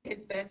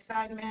his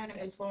bedside manner,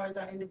 as far as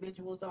our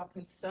individuals are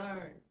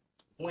concerned,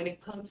 when it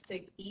comes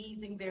to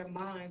easing their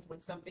minds when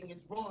something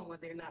is wrong, when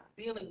they're not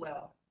feeling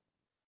well,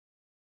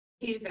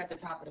 he is at the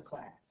top of the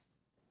class.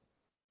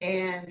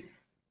 And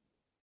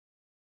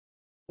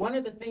one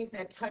of the things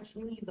that touched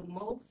me the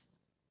most,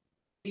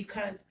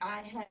 because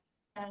I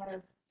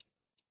have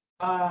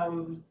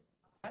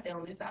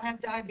illness, I have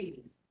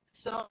diabetes.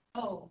 So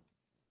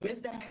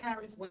Mr.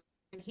 Harris, when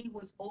he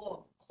was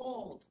off,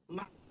 called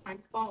my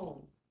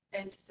phone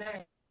and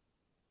said,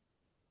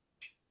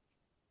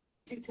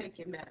 "You take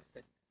your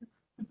medicine."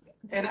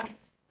 And I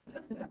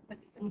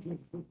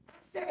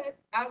said,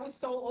 I was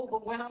so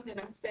overwhelmed, and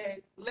I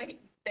said,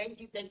 "Layton, thank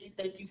you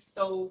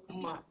so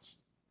much."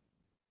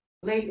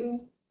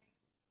 Layton,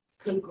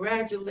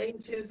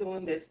 congratulations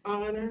on this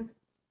honor.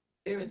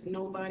 There is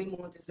nobody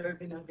more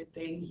deserving of it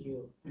than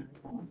you.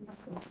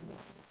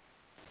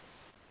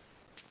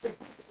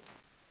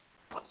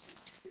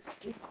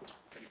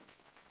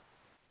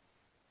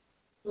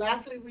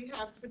 Lastly, we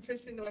have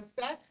Patricia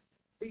Norseth,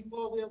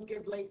 before we'll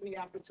give Layton the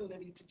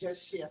opportunity to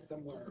just share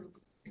some words.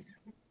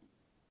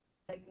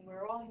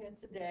 We're all here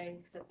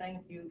today to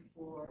thank you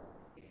for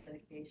your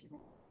dedication.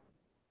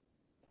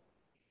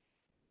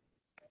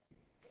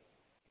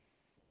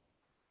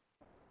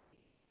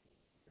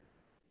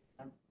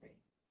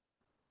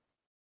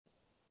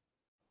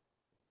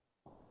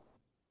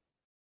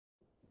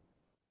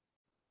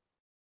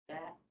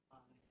 That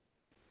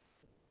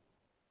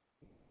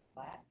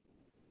flat.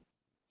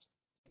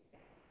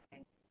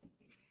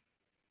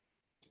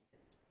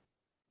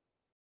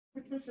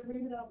 Patricia,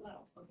 read it out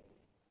loud.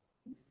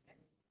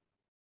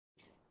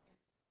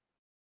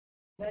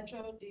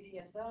 Metro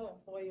DDSO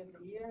Employee of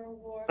the Year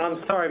Award.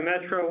 I'm sorry,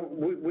 Metro,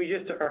 we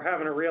just are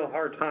having a real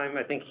hard time,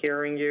 I think,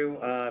 hearing you.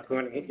 If you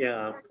want to,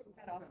 yeah,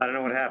 I don't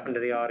know what happened to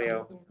the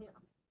audio.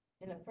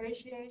 In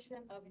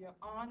appreciation of your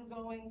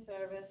ongoing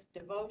service,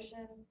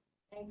 devotion,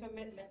 and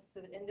commitment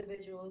to the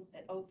individuals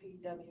at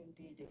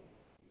OPWDD.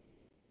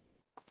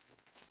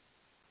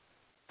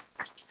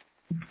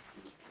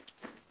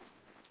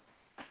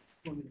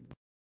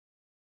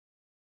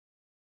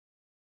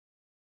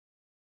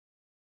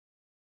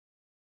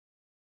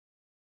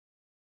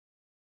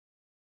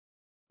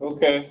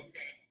 Okay.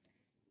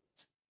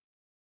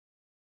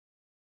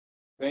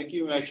 Thank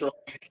you, Metro.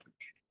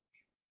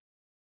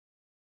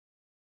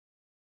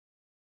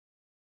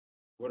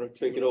 Want to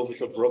take it over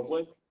to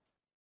Brooklyn?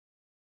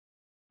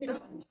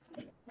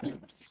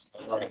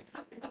 All right.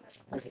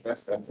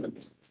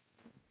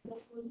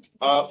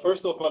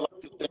 First off, I'd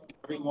like to thank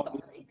everyone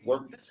who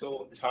worked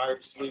so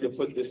tirelessly to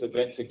put this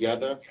event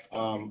together.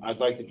 I'd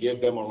like to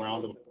give them a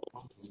round of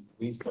applause.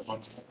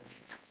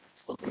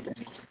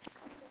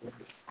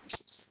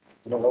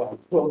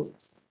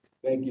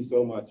 Thank you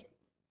so much.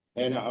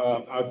 And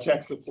our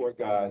tech support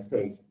guys,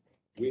 because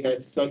we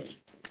had so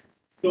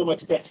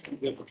much technical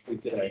difficulty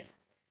today.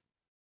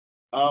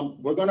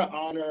 We're gonna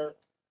honor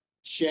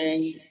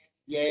Sheng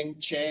Yang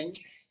Cheng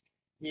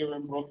here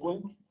in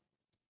Brooklyn.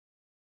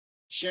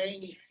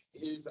 Sheng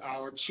is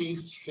our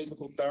chief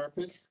physical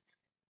therapist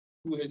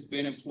who has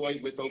been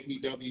employed with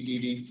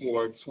OPWDD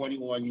for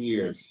 21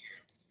 years.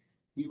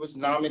 He was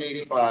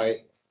nominated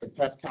by the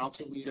PEF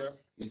Council leader,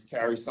 Ms.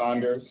 Carrie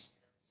Saunders.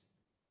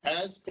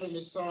 As for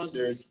Ms.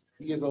 Saunders,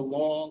 he is a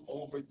long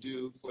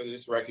overdue for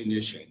this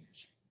recognition,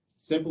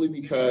 simply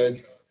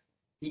because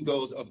he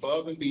goes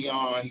above and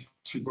beyond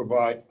to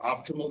provide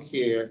optimal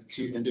care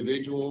to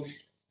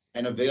individuals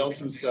and avails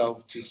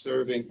himself to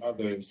serving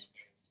others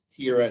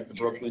here at the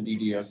Brooklyn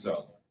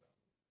DDSO.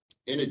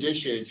 In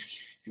addition,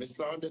 Ms.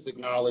 Saunders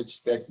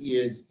acknowledged that he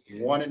is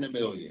one in a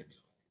million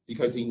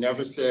because he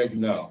never says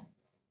no.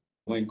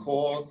 When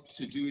called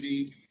to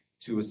duty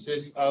to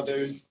assist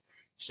others,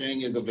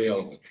 Sheng is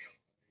available.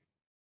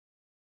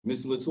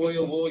 Ms.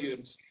 Latoya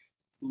Williams,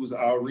 who's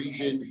our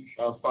Region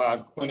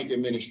 5 Clinic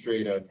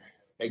Administrator,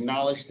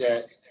 acknowledged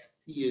that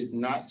he is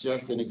not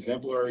just an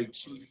exemplary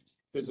chief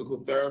physical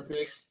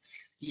therapist,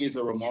 he is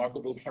a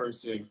remarkable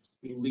person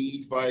who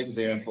leads by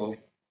example,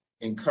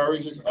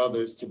 encourages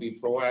others to be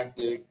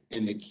proactive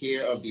in the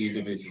care of the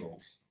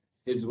individuals.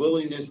 His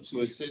willingness to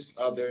assist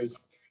others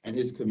and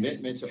his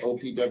commitment to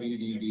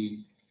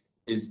OPWDD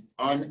is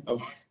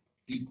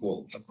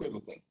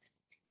equivocal.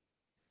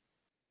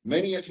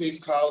 Many of his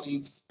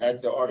colleagues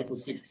at the Article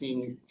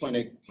 16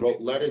 clinic wrote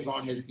letters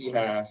on his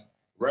behalf,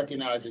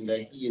 recognizing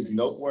that he is a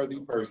noteworthy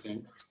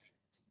person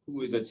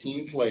who is a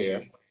team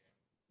player.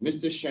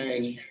 Mr.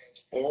 Sheng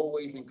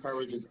always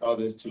encourages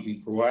others to be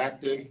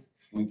proactive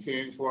when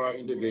caring for our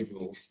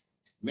individuals.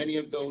 Many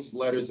of those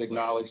letters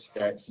acknowledge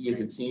that he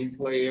is a team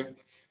player,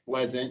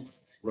 pleasant,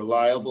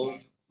 reliable,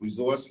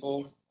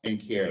 resourceful, and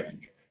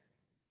caring.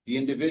 The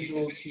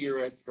individuals here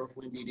at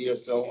Brooklyn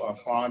DDSO are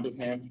fond of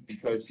him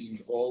because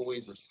he's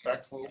always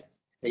respectful,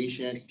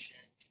 patient,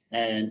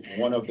 and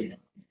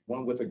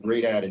one with a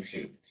great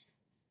attitude.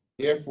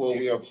 Therefore,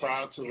 we are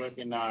proud to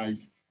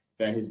recognize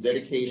that his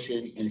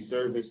dedication and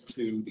service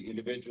to the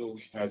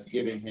individuals has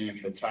given him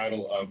the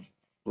title of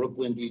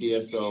Brooklyn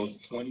DDSO's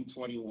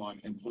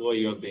 2021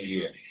 Employee of the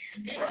Year.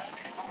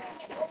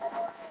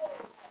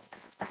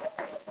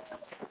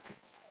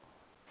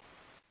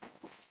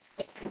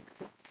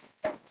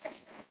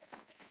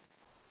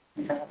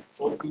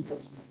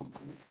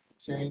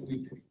 Sheng,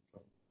 we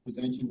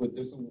present you with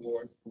this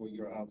award for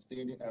your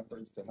outstanding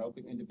efforts to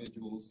helping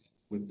individuals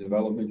with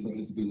developmental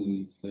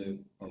disabilities live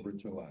a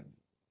richer life.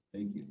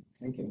 Thank you.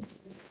 Thank you.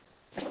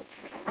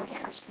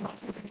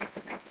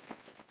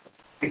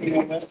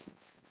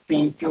 Can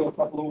you do a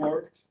couple of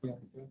words? Yeah,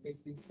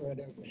 basically for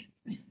that.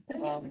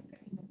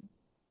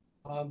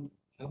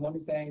 I want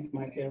to thank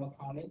my fellow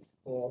colleagues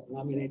for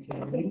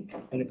nominating me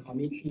and the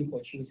committee for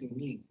choosing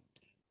me.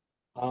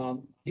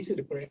 This is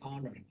a great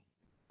honor.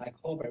 I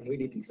hope I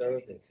really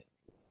deserve it.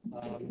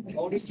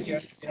 All this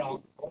year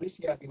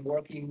I've been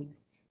working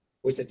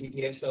with the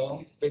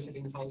DDSO,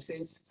 visiting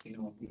houses,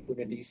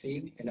 including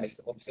DC, and I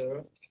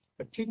observed,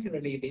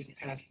 particularly this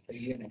past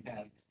year and a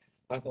half,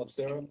 I've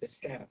observed the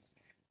staff,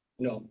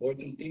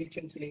 working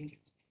diligently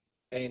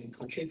and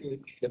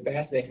contribute the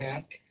best they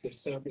have to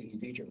serve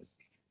individuals.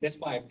 That's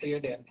why I feel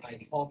that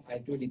I hope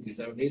I really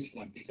deserve this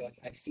one, because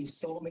I see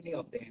so many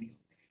of them.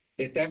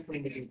 They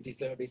definitely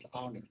deserve this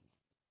honor.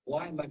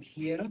 While I'm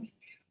here,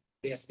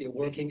 they are still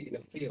working in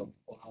the field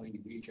for our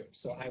individuals.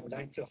 So I would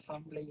like to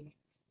humbly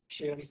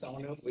share this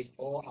honor with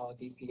all our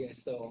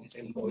DDSO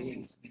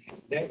employees.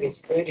 That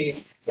is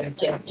really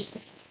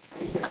fantastic.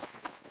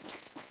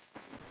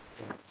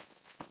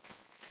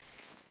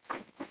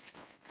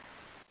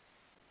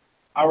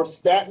 Our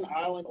Staten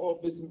Island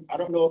office, I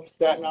don't know if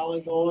Staten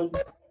Island's on,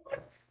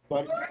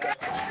 but there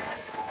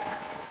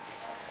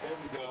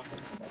we go.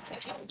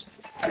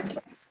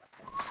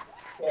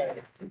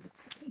 Okay.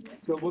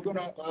 So we're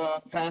gonna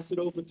pass it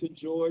over to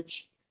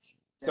George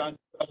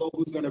Santiago,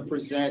 who's gonna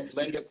present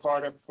Linda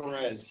Carter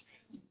Perez.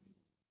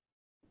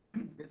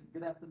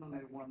 Good afternoon,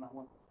 everyone. I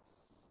want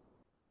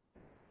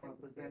to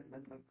present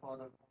Linda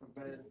Carter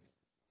Perez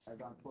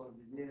as our employee of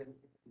the year.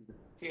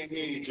 Can't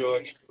hear you,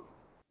 George.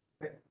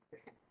 Can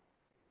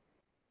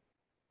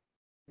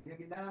you hear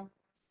me now?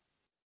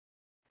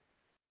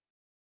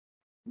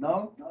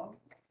 No? No?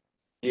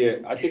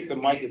 Yeah, I think the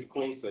mic is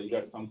closer. You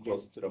gotta come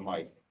closer to the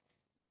mic.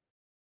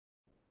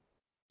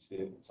 See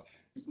it?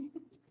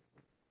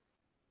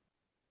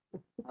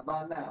 How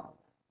about now?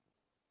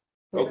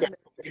 Okay.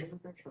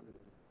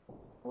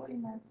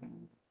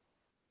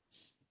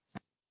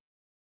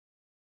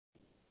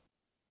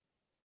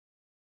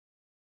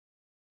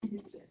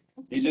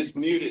 You just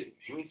muted.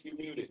 Ruth, you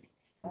muted.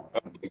 How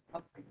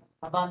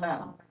about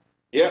now?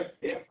 Yep.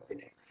 Yep.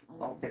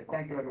 Okay,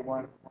 thank you,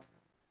 everyone.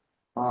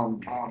 My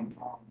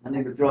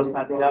name is George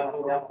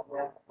Santiago.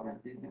 I'm a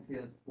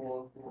DPS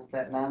for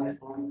Staten Island,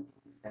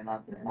 and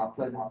it's my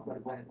pleasure to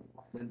present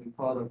Linda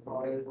Carter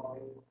Perez.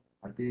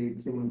 I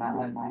did 2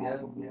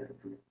 IMDS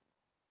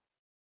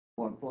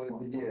for Employee of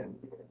the Year.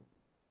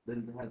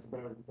 Linda has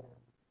served,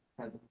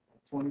 has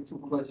 22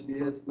 plus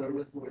years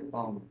service with,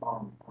 on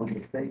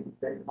the state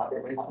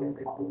operation.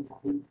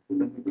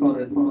 Linda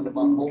Carter is one of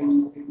my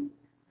most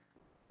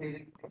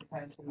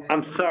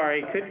I'm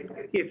sorry,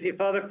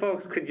 if other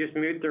folks could just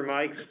mute their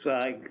mics,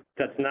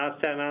 that's not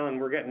Staten Island,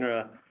 we're getting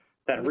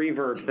that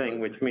reverb thing,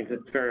 which means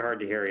it's very hard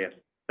to hear you.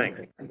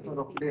 Thanks.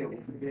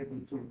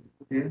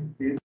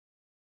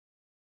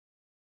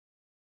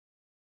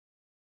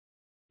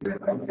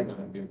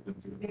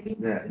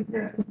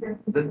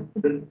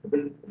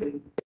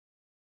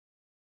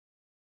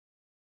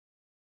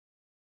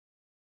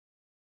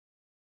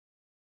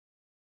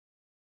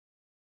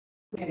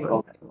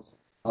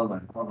 Hold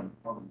on.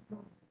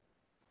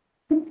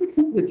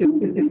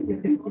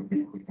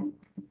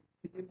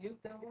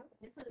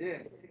 Yeah.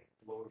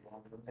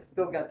 I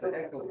still got the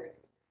echo.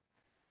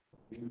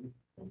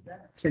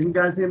 Can you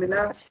guys hear me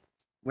now?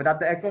 Without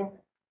the echo?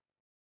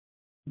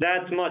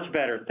 That's much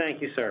better,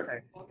 thank you,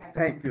 sir.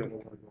 Thank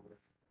you.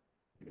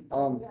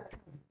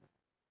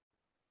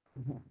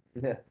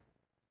 Yeah.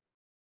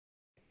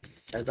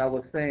 As I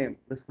was saying,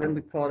 Ms.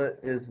 Linda Carter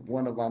is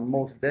one of our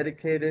most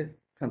dedicated,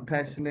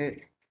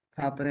 compassionate,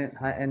 confident,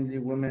 high-energy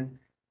women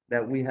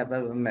that we have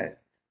ever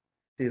met.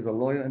 She is a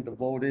loyal and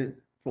devoted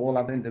to all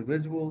our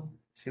individuals.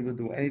 She will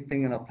do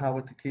anything in her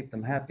power to keep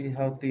them happy,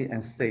 healthy,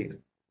 and safe.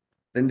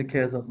 Linda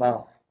cares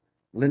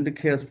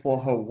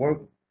for her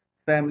work,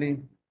 family,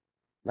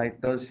 like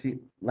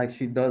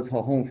she does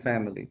her home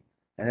family.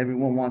 And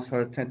everyone wants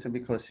her attention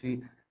because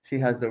she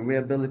has the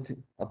rare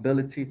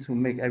ability to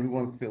make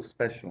everyone feel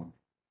special.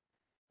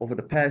 Over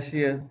the past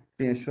year,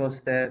 being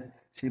short-staffed,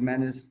 she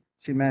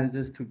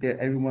manages to get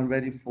everyone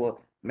ready for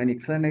many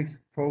clinics,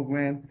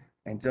 programs,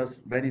 and just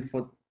ready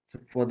for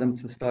them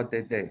to start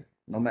their day.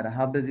 No matter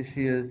how busy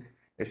she is,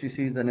 if she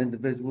sees an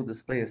individual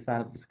display a sign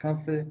of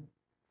discomfort,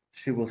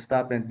 she will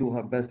stop and do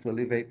her best to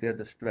alleviate their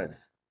distress.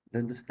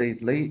 Linda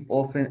stays late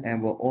often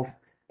and will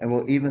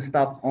even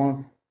stop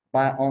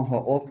by on her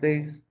off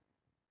days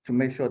to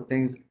make sure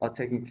things are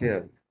taken care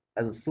of.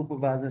 As a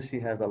supervisor, she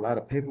has a lot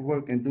of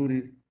paperwork and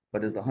duties,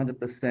 but is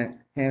 100%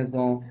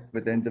 hands-on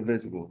with the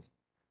individuals.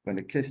 When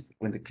the kitchen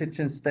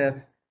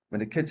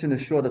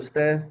is short of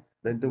staff,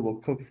 Linda will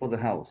cook for the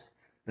house.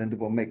 Linda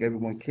will make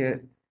everyone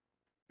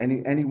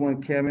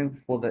anyone caring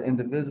for the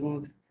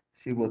individuals.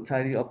 She will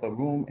tidy up a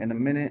room in a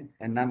minute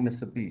and not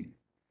miss a beat.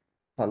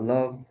 Her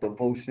love,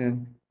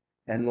 devotion,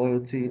 and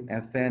loyalty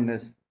and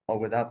fairness are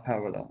without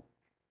parallel.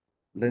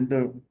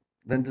 Linda's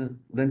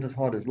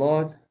heart is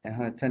large and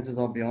her intentions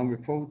are beyond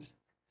reproach.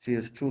 She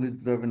is truly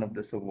deserving of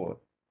this award.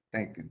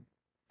 Thank you.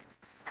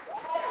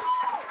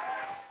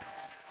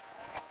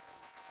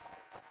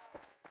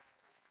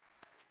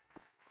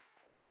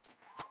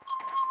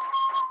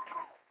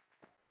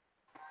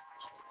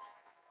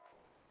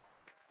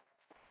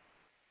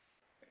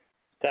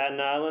 Staten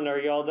Island, are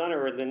you all done, or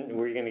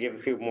were you gonna give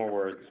a few more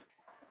words?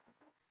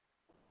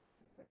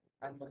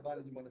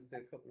 Somebody, you want to say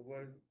a couple of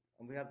words?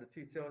 And we have the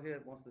teacher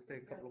here, wants to say a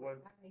couple of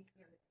words.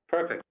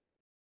 Perfect.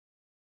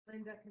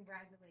 Linda,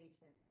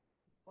 congratulations.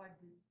 You are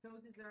so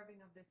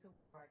deserving of this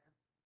award.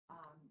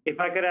 If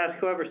I could ask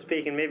whoever's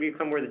speaking, maybe you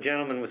come where the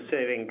gentleman was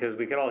sitting, because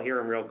we could all hear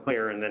him real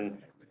clear, and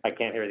then I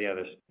can't hear the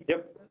others.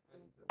 Yep.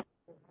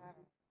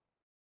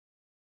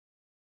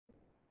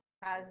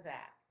 How's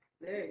that?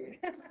 There you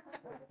go.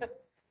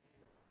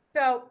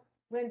 So,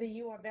 Linda,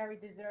 you are very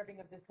deserving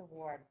of this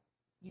award.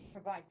 You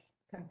provide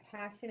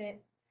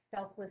compassionate,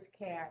 selfless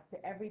care to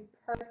every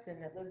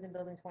person that lives in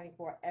Building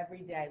 24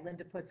 every day.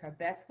 Linda puts her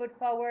best foot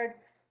forward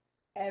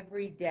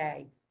every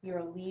day. You're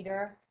a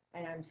leader,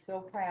 and I'm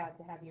so proud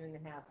to have you in the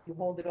house. You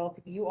hold it all,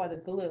 you are the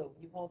glue.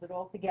 You hold it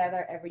all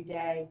together every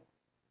day,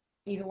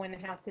 even when the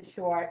house is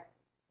short.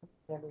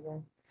 There we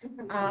go.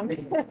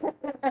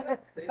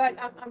 But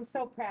I'm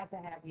so proud to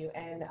have you,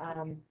 and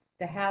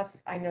the house,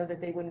 I know that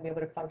they wouldn't be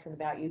able to function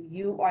without you.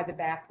 You are the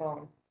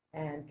backbone,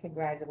 and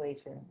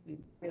congratulations. You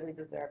really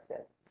deserve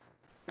this.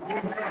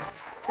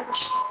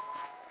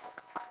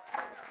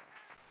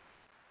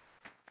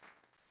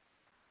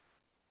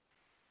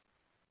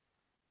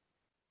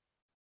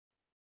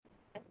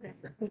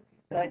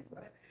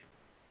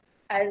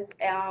 As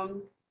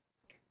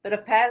for the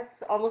past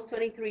almost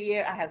 23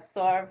 years, I have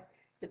served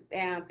the,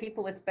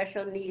 people with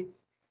special needs.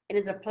 It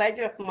is a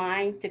pleasure of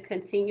mine to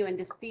continue in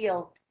this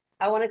field.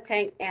 I want to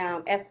thank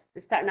the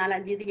Staten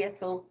Island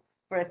DDSO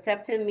for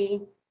accepting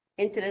me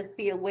into this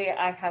field where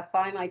I have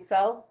found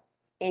myself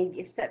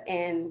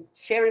and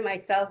sharing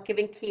myself,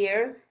 giving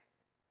care.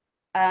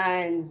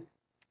 And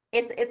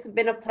it's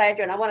been a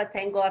pleasure, and I want to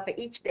thank God for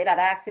each day that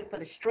I ask Him for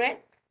the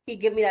strength. He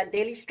give me that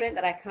daily strength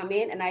that I come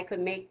in and I could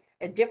make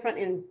a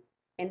difference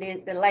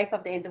in the life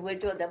of the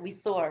individual that we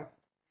serve.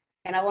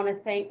 And I want to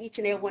thank each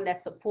and everyone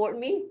that support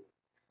me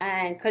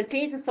and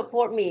continue to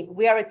support me.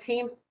 We are a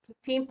team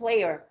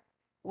player.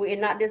 we're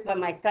not this by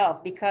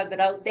myself, because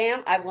without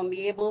them, I won't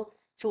be able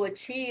to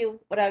achieve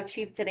what I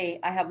achieved today.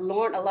 I have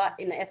learned a lot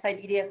in the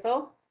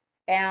SIDDSO,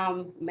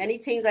 many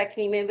things I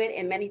came in with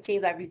and many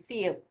things I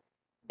received.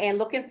 And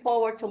looking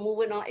forward to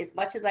moving on as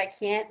much as I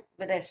can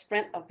with the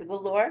strength of the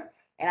good Lord.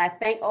 And I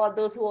thank all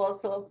those who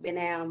also been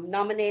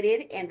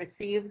nominated and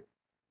received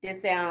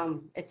this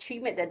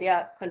achievement, that they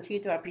are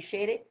continue to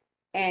appreciate it.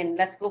 And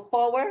let's go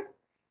forward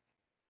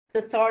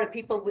to serve the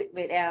people with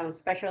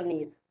special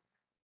needs.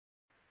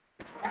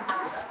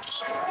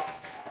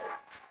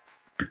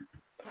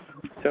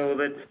 So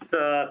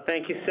let's,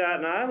 thank you,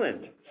 Staten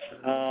Island.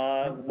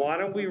 Why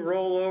don't we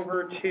roll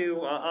over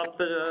to, up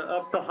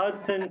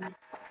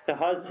the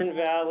Hudson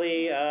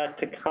Valley,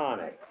 to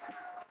Conic.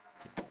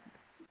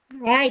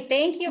 All right,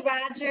 thank you,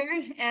 Roger,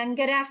 and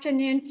good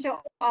afternoon to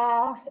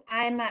all.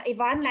 I'm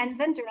Yvonne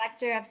Lenzen,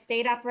 Director of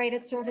State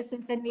Operated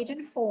Services in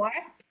Region 4,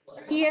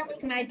 here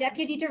with my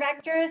Deputy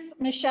Directors,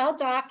 Michelle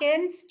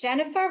Dawkins,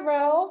 Jennifer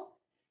Rowe,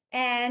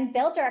 and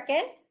Bill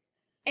Durkin.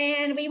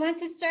 And we want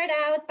to start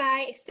out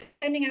by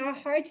extending our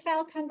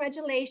heartfelt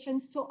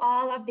congratulations to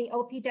all of the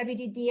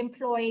OPWDD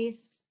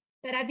employees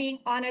that are being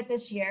honored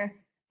this year.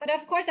 But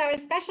of course, our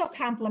special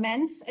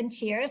compliments and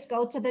cheers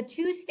go to the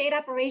 2 State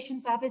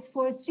Operations Office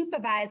 4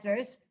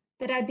 supervisors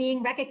that are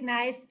being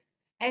recognized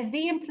as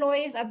the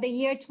Employees of the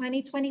Year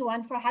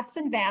 2021 for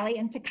Hudson Valley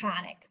and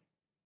Taconic.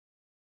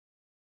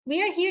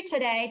 We are here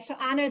today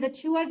to honor the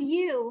 2 of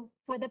you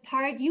for the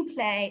part you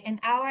play in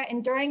our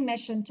enduring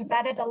mission to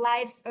better the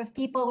lives of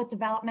people with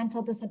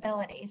developmental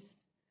disabilities.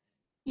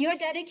 Your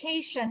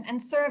dedication and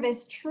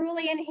service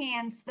truly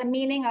enhance the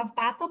meaning of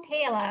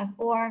Bathopela,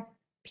 or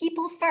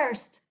people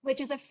first, which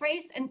is a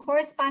phrase and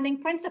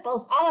corresponding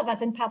principles all of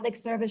us in public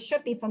service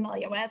should be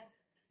familiar with.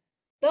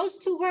 Those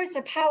 2 words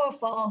are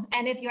powerful,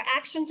 and if your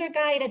actions are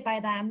guided by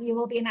them, you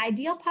will be an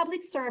ideal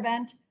public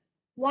servant,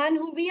 one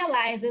who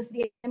realizes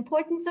the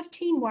importance of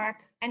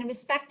teamwork and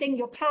respecting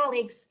your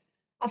colleagues,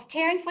 of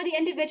caring for the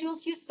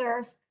individuals you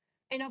serve,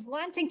 and of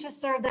wanting to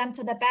serve them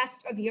to the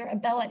best of your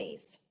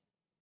abilities.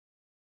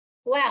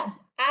 Well,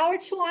 our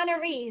 2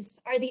 honorees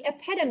are the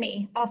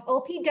epitome of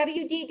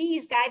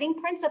OPWDD's guiding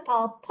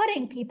principle,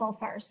 putting people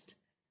first.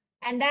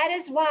 And that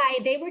is why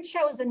they were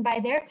chosen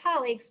by their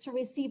colleagues to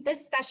receive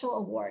this special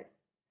award.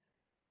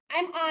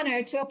 I'm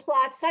honored to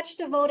applaud such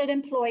devoted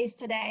employees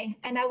today,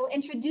 and I will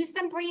introduce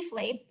them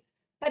briefly,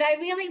 but I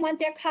really want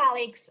their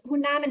colleagues who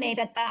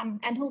nominated them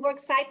and who work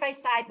side by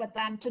side with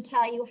them to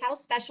tell you how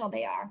special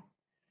they are.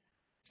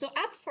 So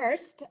up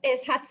first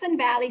is Hudson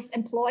Valley's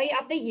Employee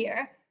of the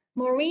Year,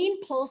 Maureen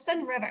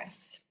Polson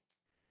Rivers.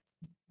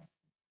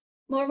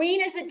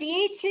 Maureen is a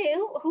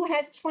DA2 who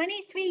has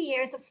 23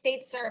 years of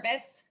state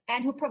service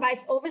and who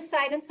provides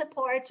oversight and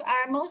support to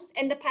our most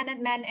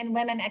independent men and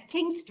women at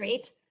King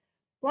Street,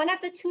 one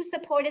of the 2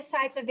 supported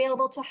sites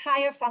available to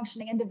higher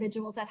functioning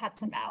individuals at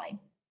Hudson Valley.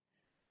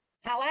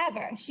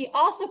 However, she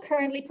also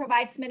currently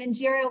provides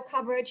managerial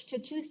coverage to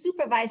 2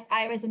 supervised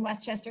IRAs in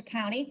Westchester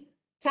County,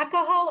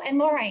 Tuckahoe and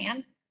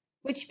Moran,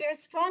 which bears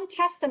strong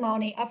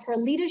testimony of her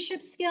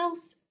leadership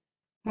skills,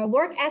 her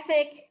work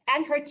ethic,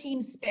 and her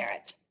team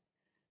spirit.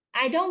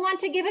 I don't want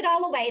to give it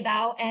all away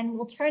though, and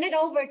we'll turn it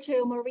over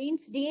to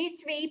Maureen's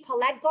DA3,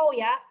 Paulette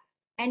Goya,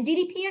 and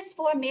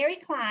DDPS4, Mary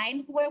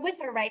Klein, who are with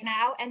her right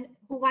now and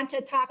who want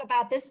to talk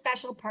about this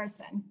special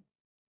person.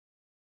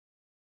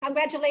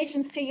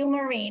 Congratulations to you,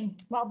 Maureen.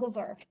 Well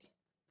deserved.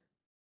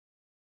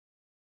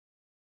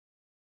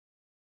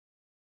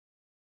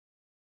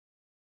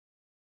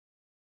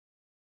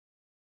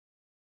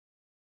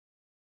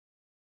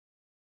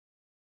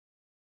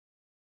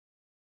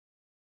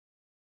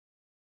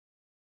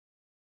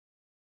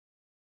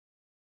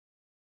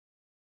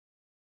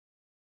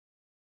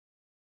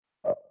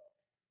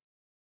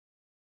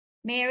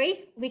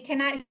 Mary, we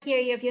cannot hear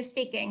you if you're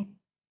speaking.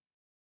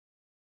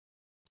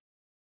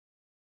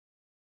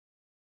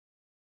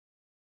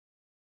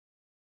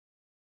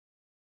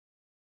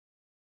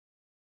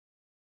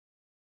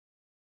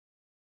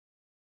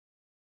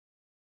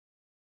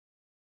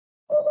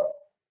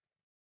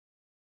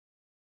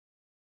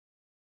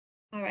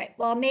 All right,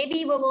 well,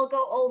 maybe we will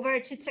go over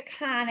to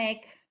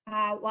Taconic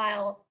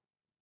while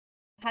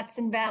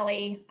Hudson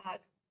Valley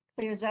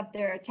clears up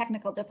their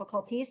technical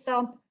difficulties.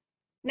 So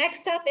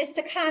next up is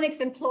Taconic's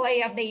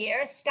Employee of the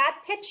Year, Scott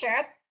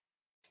Pitcher,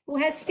 who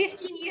has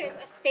 15 years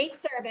of state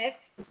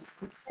service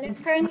and is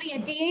currently a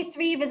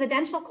DA3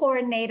 residential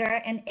coordinator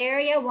in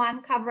Area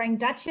 1 covering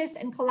Dutchess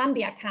and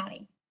Columbia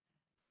County.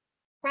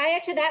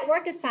 Prior to that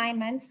work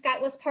assignment, Scott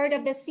was part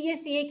of the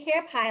CSEA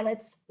Care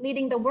Pilots,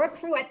 leading the work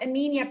crew at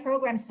Amenia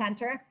Program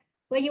Center,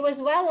 where he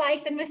was well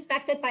liked and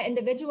respected by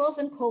individuals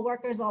and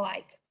coworkers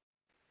alike.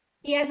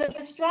 He has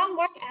a strong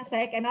work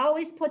ethic and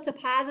always puts a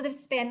positive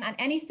spin on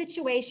any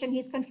situation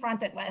he's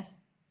confronted with.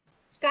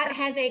 Scott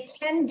has a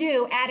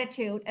can-do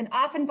attitude and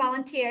often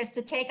volunteers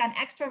to take on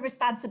extra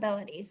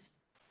responsibilities.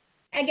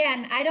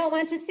 Again, I don't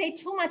want to say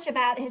too much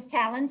about his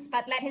talents,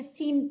 but let his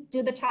team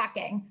do the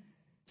talking.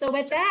 So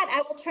with that,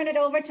 I will turn it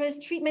over to his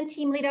treatment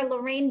team leader,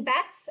 Lorraine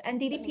Betts, and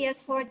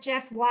DDPS4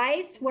 Jeff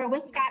Wise, who are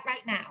with Scott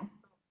right now.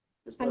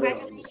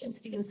 Congratulations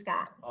to you,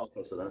 Scott.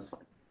 Okay, so that's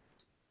fine.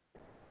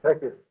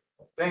 Thank you.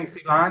 Thanks,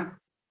 Yvonne.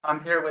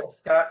 I'm here with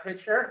Scott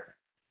Pitcher,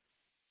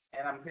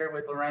 and I'm here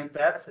with Lorraine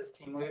Betts, his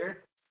team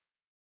leader.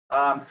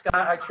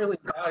 Scott, I truly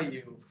value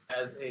you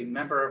as a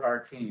member of our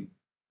team.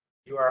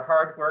 You are a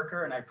hard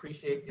worker, and I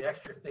appreciate the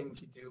extra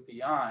things you do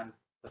beyond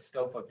the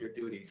scope of your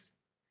duties.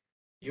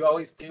 You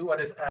always do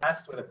what is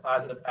asked with a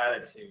positive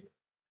attitude.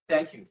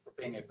 Thank you for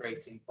being a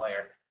great team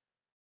player.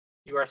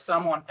 You are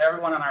someone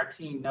everyone on our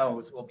team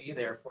knows will be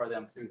there for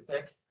them through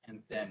thick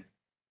and thin.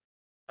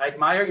 I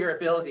admire your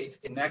ability to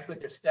connect with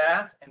your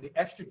staff and the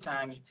extra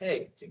time you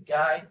take to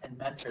guide and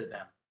mentor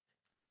them.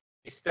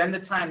 You spend the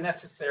time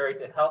necessary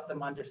to help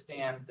them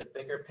understand the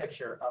bigger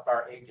picture of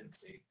our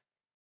agency.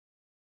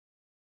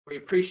 We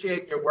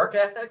appreciate your work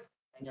ethic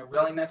and your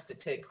willingness to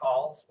take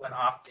calls when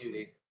off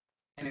duty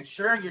and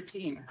ensuring your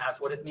team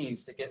has what it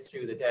needs to get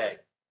through the day.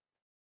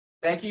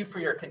 Thank you for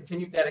your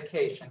continued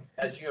dedication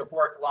as you have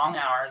worked long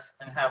hours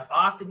and have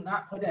often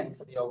not put in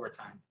for the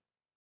overtime.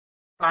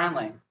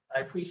 Finally,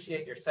 I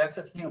appreciate your sense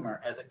of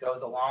humor as it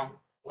goes a long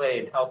way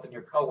in helping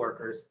your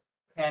coworkers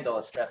handle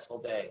a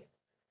stressful day.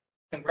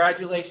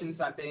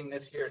 Congratulations on being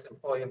this year's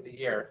Employee of the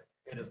Year.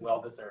 It is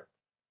well deserved.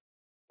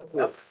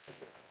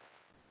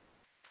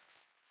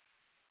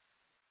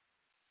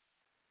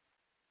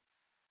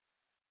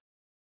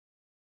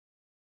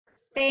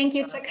 Thank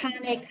you,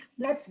 Taconic.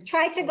 Let's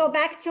try to go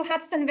back to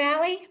Hudson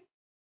Valley.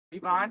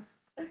 Yvonne,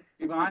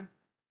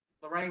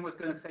 Lorraine was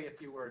going to say a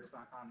few words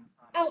on.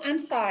 Oh, I'm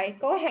sorry.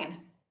 Go ahead.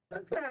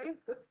 Okay.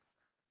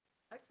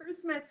 I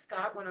first met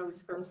Scott when I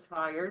was first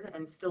hired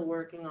and still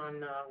working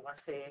on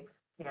Wasatch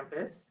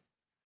campus.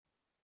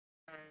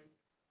 And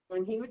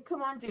when he would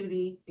come on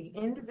duty, the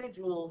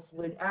individuals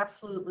would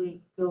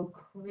absolutely go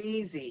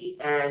crazy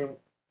and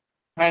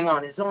hang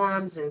on his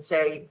arms and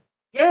say,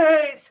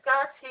 "Yay,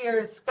 Scott's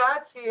here,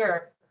 Scott's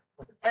here."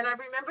 And I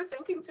remember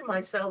thinking to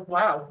myself,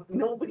 wow,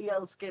 nobody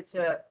else gets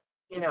a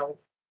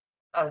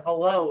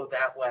hello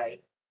that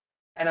way.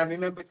 And I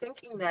remember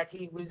thinking that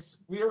he was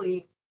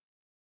really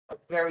a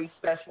very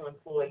special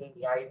employee.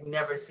 I've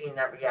never seen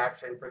that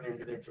reaction from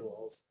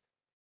individuals.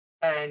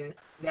 And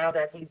now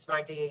that he's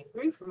my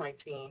DA3 for my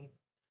team,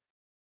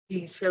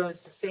 he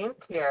shows the same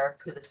care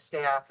to the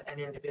staff and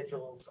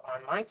individuals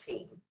on my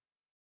team.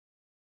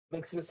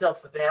 Makes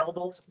himself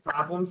available to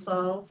problem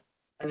solve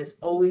and is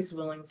always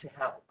willing to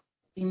help.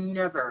 He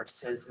never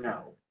says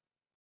no.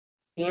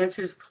 He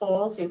answers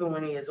calls even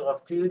when he is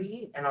off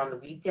duty and on the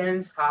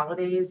weekends,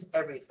 holidays,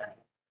 everything.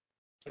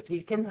 If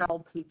he can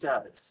help, he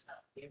does.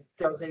 He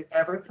doesn't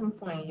ever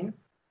complain,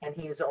 and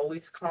he is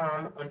always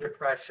calm under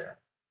pressure.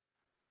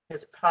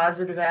 His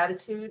positive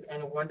attitude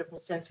and a wonderful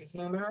sense of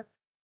humor,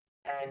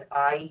 and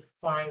I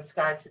find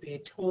Scott to be a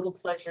total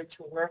pleasure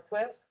to work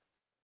with,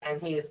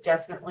 and he is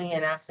definitely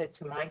an asset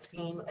to my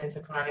team and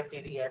to Conic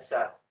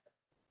DDSO.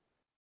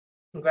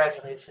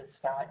 Congratulations,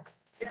 Scott.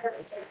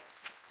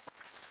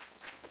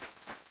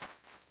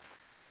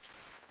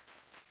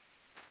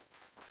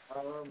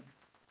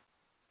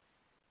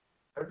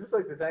 I'd just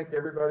like to thank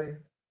everybody.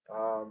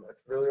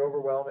 It's really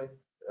overwhelming.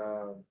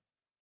 I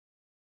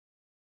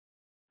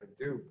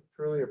do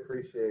truly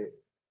appreciate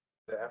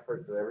the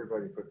efforts that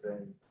everybody puts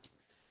in,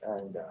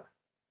 and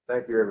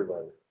thank you,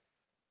 everybody.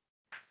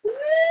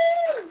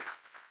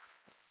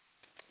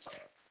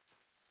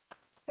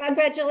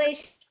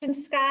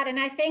 Congratulations, Scott. And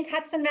I think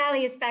Hudson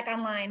Valley is back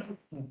online.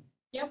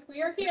 Yep,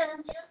 we are here.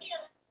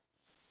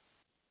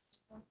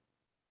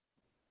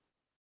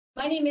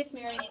 My name is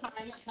Mary Klein,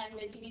 and I'm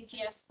the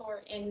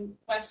DDPS4 in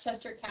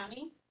Westchester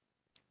County.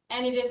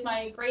 And it is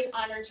my great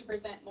honor to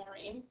present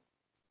Maureen.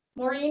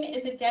 Maureen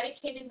is a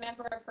dedicated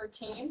member of her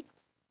team.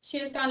 She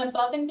has gone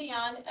above and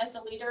beyond as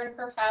a leader in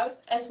her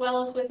house, as well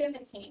as within the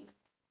team.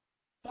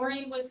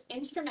 Maureen was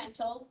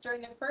instrumental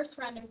during the first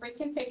round of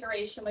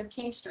reconfiguration with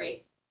King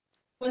Street.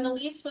 When the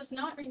lease was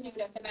not renewed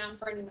at the Mount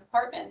Vernon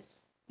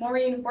Apartments,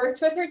 Maureen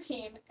worked with her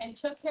team and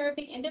took care of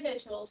the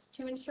individuals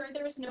to ensure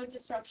there was no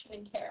disruption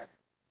in care.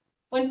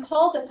 When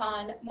called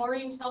upon,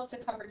 Maureen helped to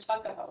cover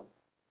Tuckahoe.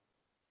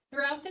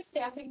 Throughout the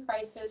staffing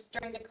crisis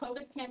during the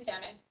COVID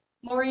pandemic,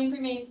 Maureen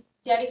remained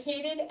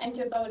dedicated and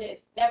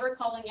devoted, never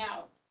calling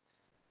out.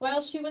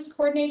 While she was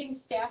coordinating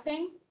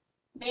staffing,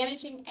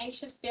 managing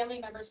anxious family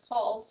members'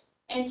 calls,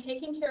 and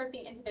taking care of the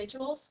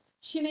individuals,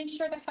 she made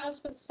sure the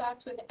house was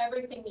stocked with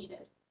everything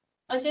needed.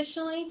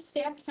 Additionally,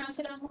 staff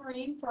counted on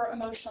Maureen for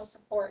emotional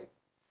support.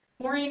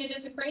 Maureen, it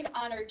is a great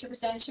honor to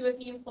present you with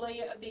the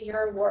Employee of the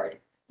Year award.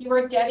 You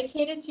are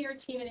dedicated to your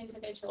team and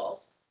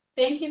individuals.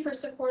 Thank you for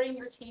supporting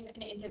your team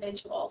and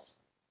individuals.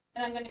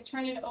 And I'm going to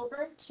turn it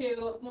over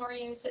to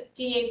Maureen's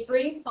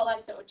DA3,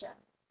 Paulette Doja.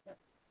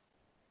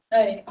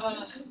 Hey,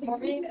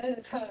 Maureen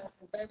is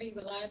very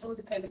reliable,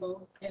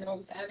 dependable, and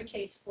always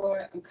advocates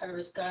for,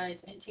 encourages,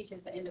 guides, and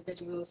teaches the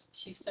individuals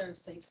she serves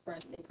to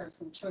express their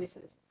personal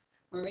choices.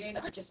 Maureen,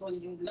 I just want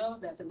you to know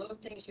that the little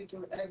things you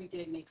do every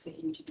day makes a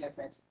huge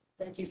difference.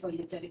 Thank you for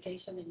your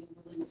dedication and your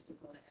willingness to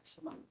go the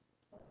extra mile.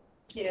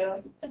 Thank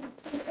you.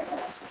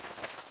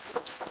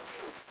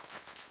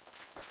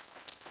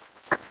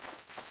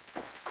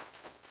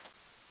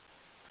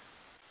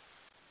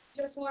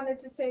 just wanted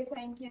to say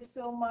thank you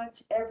so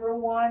much,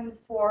 everyone,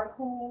 for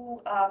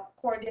who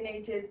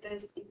coordinated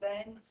this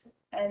event.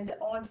 And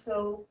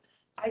also,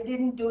 I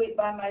didn't do it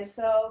by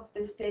myself.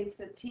 This takes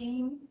a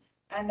team.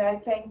 And I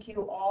thank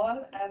you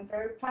all. I'm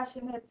very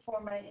passionate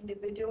for my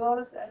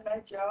individuals and my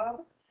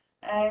job.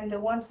 And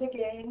once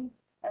again,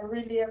 I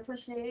really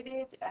appreciate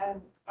it.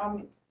 And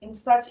I'm in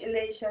such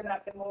elation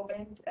at the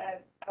moment. And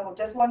I would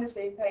just want to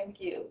say thank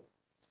you.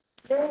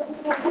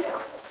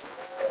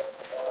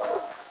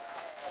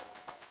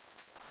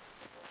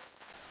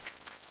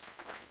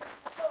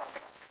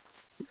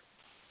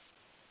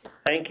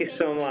 Thank you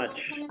so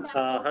much,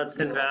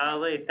 Hudson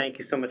Valley. Thank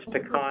you so much,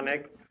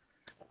 Taconic.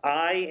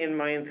 I, in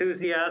my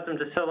enthusiasm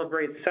to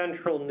celebrate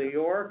Central New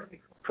York,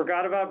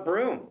 forgot about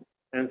Broome.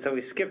 And so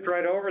we skipped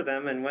right over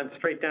them and went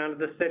straight down to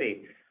the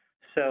city.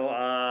 So,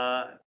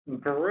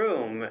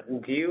 Broome,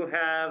 do you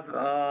have,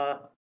 I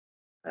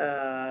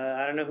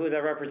don't know who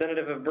the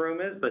representative of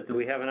Broome is, but do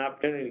we have an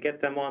opportunity to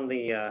get them on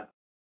the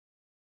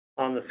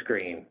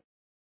screen?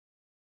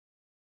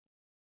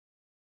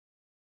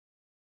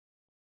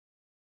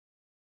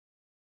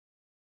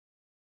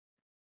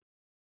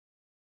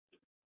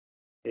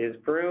 Is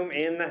Broome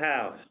in the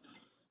house?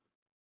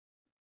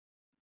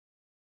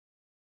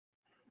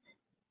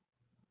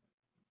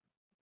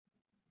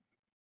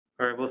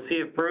 All right, we'll see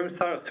if Broome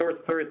sorts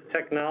through its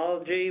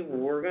technology.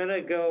 We're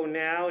gonna go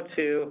now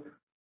to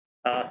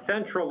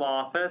central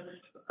office,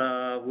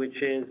 which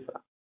is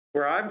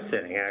where I'm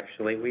sitting,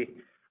 actually.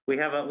 We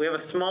have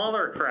a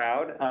smaller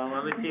crowd.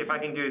 Let me see if I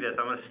can do this.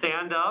 I'm gonna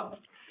stand up.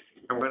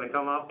 I'm gonna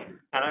come up,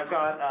 and I've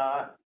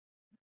got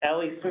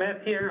Ellie Smith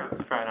here.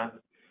 I'm trying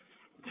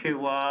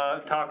to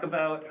talk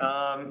about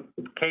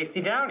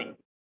Casey Downey.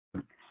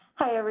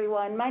 Hi,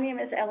 everyone. My name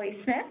is Ellie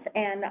Smith,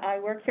 and I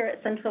work here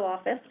at Central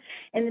Office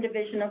in the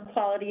Division of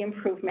Quality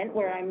Improvement,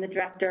 where I'm the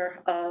director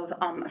of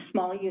a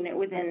small unit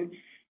within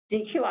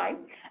DQI.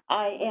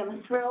 I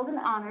am thrilled and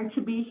honored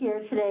to be here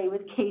today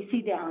with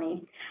Casey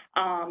Downey.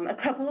 A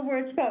couple of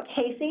words about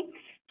Casey.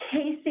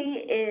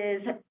 Casey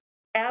is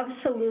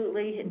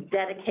absolutely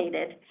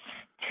dedicated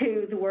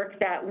to the work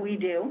that we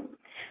do.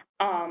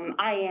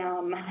 I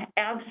am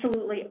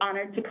absolutely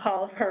honored to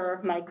call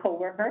her my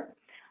coworker.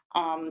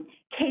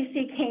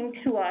 Casey came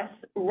to us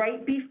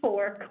right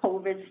before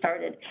COVID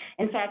started.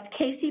 In fact,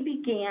 Casey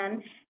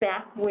began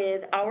back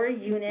with our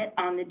unit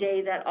on the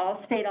day that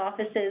all state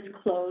offices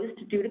closed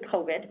due to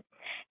COVID,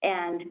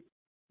 and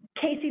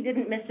Casey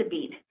didn't miss a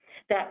beat.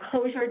 That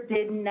closure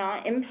did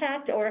not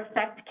impact or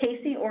affect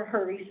Casey or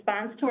her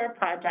response to our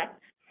project.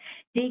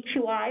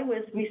 DQI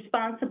was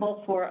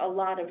responsible for a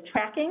lot of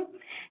tracking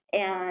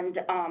and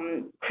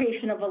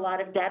creation of a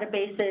lot of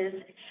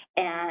databases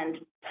and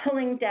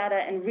pulling data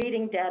and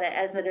reading data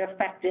as it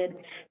affected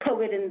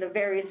COVID and the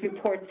various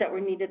reports that were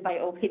needed by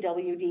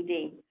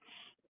OPWDD.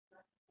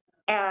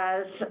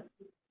 As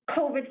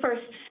COVID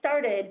first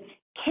started,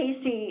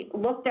 Casey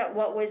looked at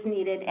what was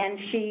needed and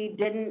she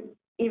didn't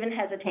even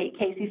hesitate.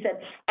 Casey said,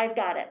 I've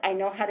got it. I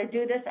know how to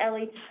do this,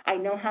 Ellie. I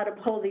know how to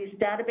pull these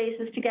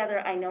databases together.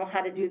 I know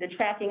how to do the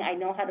tracking. I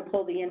know how to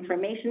pull the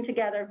information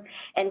together.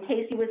 And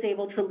Casey was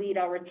able to lead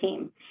our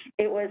team.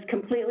 It was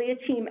completely a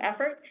team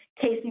effort.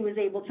 Casey was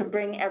able to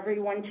bring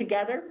everyone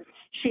together.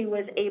 She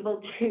was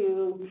able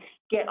to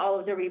get all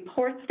of the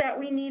reports that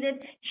we needed.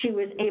 She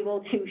was able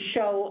to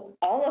show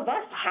all of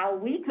us how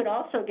we could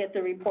also get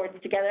the reports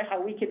together,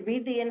 how we could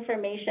read the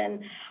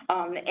information,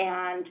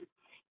 and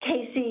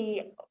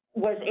Casey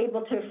was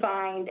able to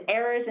find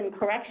errors and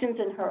corrections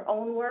in her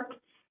own work,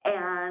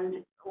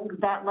 and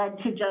that led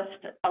to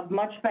just a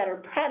much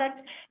better product.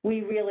 We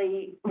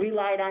really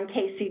relied on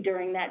Casey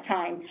during that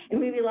time, and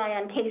we rely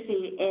on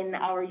Casey in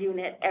our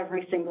unit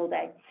every single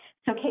day.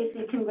 So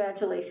Casey,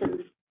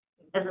 congratulations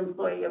as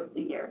Employee of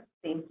the Year.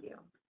 Thank you.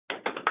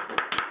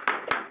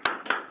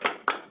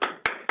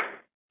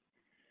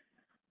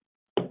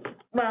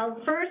 Well,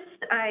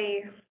 first,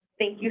 I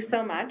thank you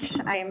so much.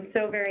 I am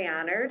so very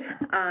honored.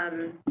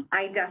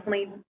 I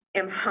definitely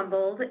am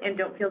humbled and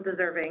don't feel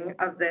deserving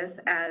of this,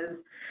 as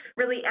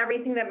really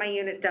everything that my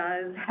unit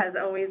does has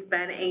always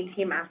been a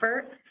team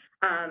effort.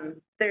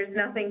 There's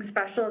nothing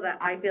special that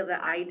I feel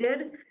that I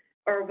did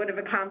or would have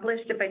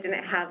accomplished if I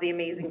didn't have the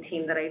amazing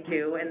team that I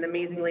do and the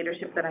amazing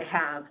leadership that I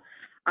have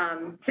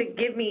to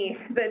give me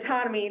the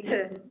autonomy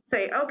to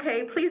say,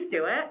 okay, please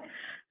do it.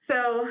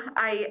 So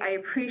I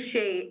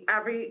appreciate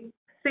every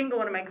single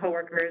one of my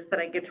coworkers that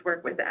I get to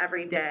work with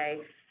every day.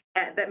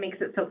 That makes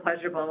it so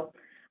pleasurable.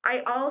 I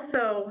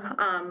also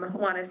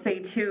want to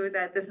say, too,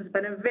 that this has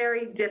been a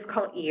very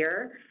difficult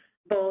year,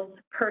 both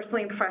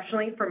personally and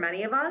professionally for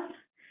many of us.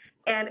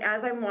 And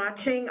as I'm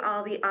watching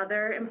all the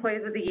other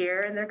employees of the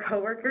year and their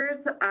coworkers,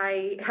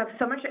 I have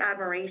so much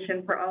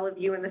admiration for all of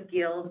you in the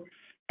field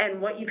and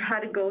what you've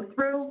had to go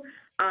through,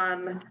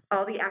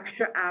 all the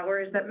extra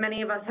hours that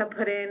many of us have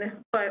put in.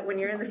 But when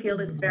you're in the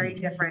field, it's very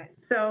different.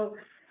 So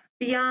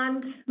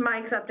beyond my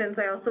acceptance,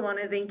 I also want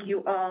to thank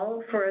you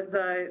all for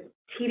the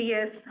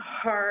tedious,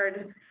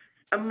 hard,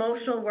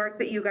 emotional work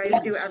that you guys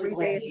do every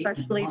day,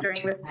 especially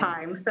during this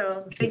time.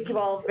 So thank you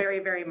all very,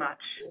 very much.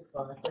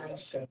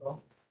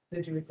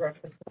 Did you eat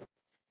breakfast?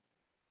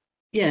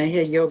 Yeah, I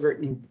had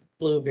yogurt and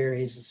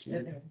blueberries this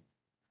morning.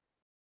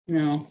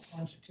 No.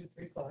 1, 2,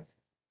 3 o'clock.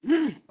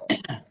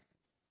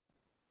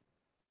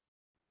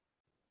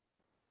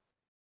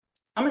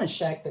 I'm gonna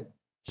shack the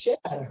shit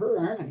out of her,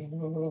 aren't I?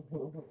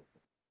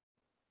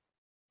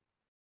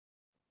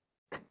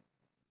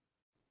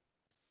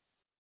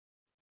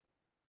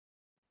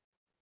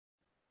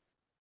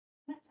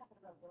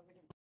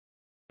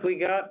 We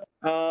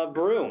got,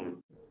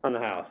 Broom on the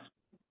house.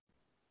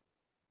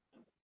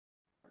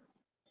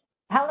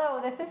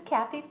 Hello, this is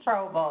Kathy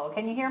Strobel.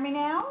 Can you hear me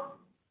now?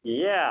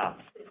 Yeah.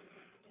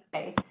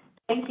 Okay.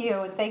 Thank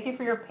you, and thank you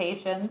for your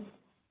patience.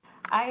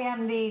 I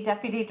am the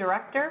Deputy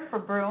Director for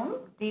Broome,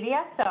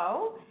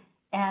 DDSO,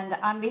 and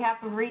on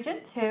behalf of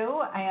Region 2,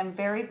 I am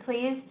very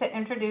pleased to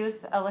introduce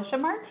Alicia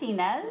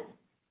Martinez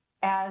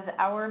as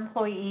our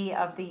Employee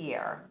of the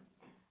Year.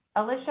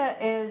 Alicia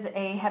is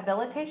a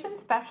Habilitation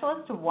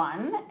Specialist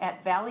 1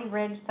 at Valley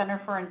Ridge Center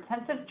for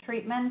Intensive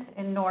Treatment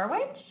in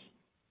Norwich.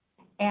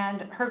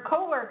 And her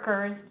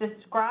coworkers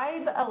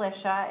describe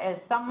Alicia as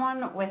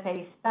someone with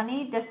a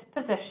sunny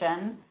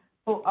disposition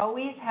who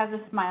always has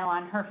a smile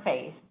on her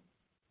face,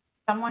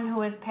 someone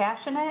who is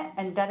passionate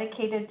and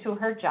dedicated to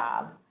her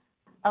job.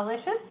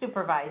 Alicia's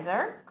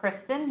supervisor,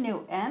 Kristen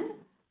Newton,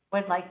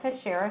 would like to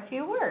share a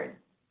few words.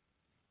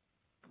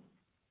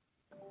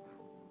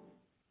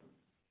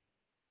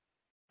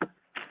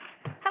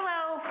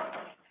 Hello.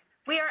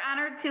 We are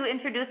honored to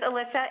introduce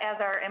Alicia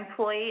as our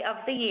Employee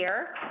of the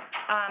Year.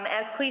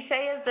 As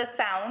cliche as this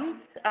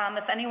sounds,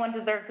 if anyone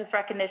deserves this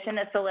recognition,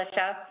 it's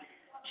Alicia.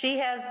 She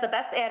has the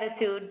best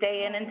attitude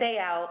day in and day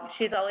out.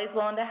 She's always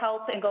willing to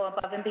help and go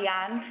above and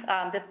beyond.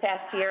 This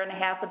past year and a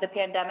half with the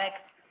pandemic,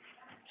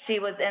 she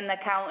was in the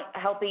count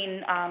helping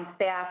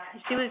staff.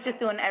 She was just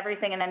doing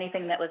everything and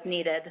anything that was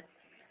needed.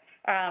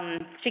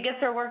 She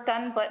gets her work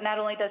done, but not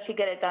only does she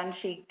get it done,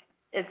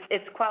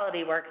 it's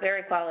quality work,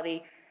 very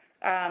quality.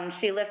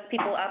 She lifts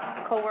people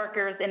up,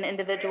 coworkers and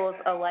individuals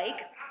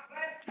alike.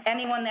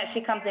 Anyone that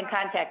she comes in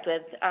contact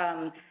with,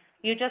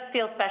 you just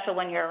feel special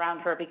when you're around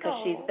her because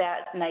she's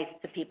that nice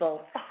to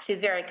people. She's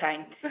very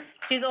kind.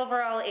 She's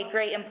overall a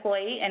great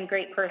employee and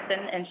great person,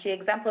 and she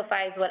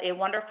exemplifies what a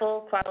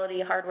wonderful,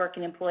 quality,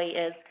 hardworking employee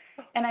is.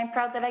 And I'm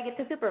proud that I get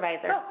to supervise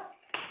her.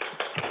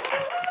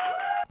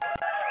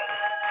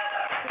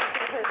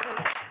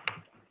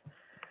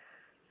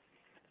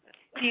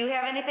 Do you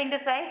have anything to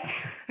say?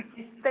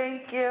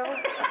 Thank you.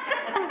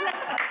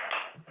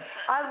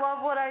 I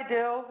love what I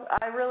do.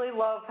 I really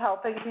love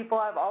helping people.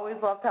 I've always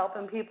loved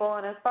helping people.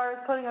 And as far as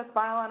putting a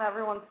smile on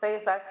everyone's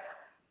face,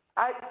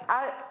 I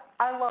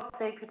love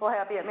seeing people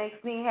happy. It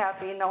makes me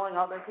happy knowing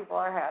other people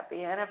are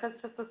happy. And if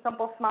it's just a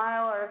simple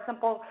smile or a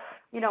simple,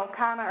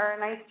 comment or a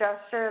nice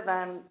gesture,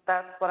 then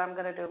that's what I'm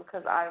going to do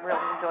because I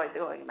really enjoy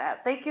doing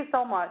that. Thank you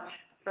so much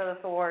for this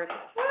award.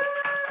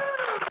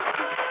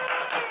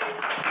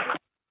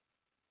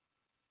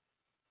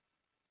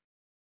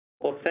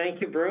 Well, thank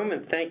you, Broome,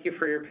 and thank you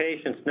for your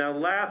patience. Now,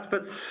 last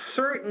but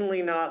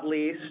certainly not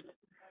least,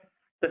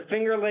 the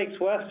Finger Lakes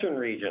Western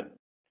region.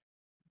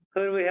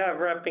 Who do we have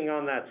repping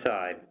on that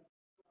side?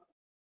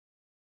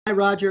 Hi,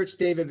 Roger. It's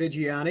David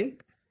Vigiani.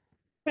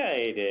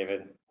 Hey,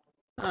 David.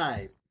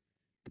 Hi.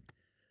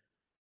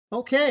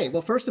 Okay.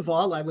 Well, first of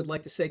all, I would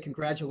like to say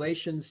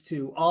congratulations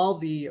to all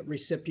the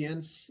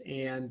recipients.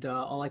 And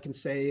all I can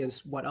say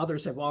is what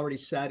others have already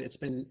said. It's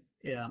been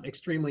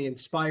extremely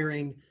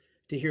inspiring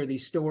to hear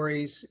these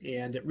stories,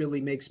 and it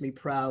really makes me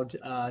proud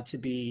to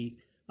be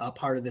a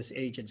part of this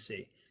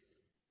agency.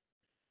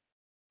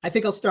 I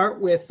think I'll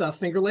start with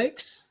Finger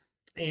Lakes,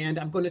 and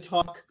I'm going to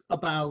talk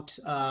about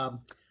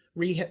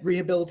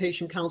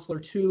Rehabilitation Counselor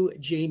 2,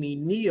 Jamie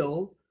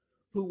Neal,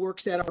 who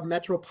works at our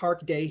Metro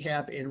Park Day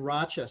Hab in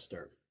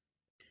Rochester.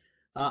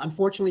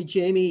 Unfortunately,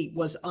 Jamie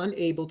was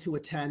unable to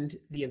attend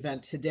the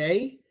event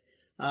today,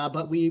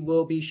 but we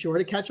will be sure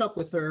to catch up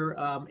with her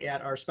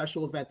at our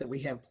special event that we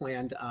have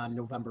planned on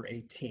November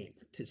 18th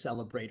to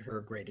celebrate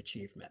her great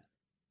achievement.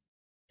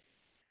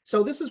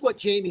 So this is what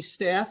Jamie's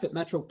staff at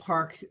Metro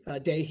Park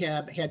Day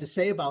Hab had to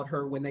say about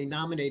her when they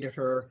nominated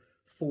her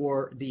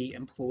for the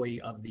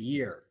Employee of the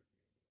Year.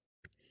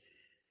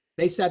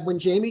 They said, when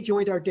Jamie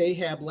joined our Day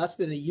Hab less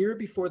than a year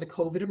before the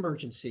COVID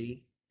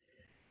emergency,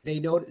 they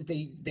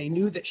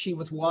knew that she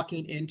was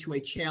walking into a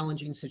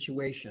challenging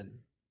situation.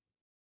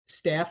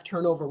 Staff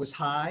turnover was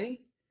high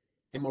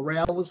and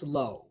morale was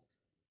low.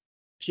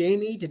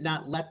 Jamie did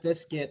not let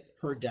this get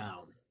her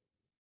down.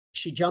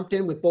 She jumped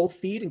in with both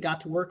feet and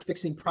got to work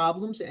fixing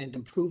problems and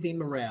improving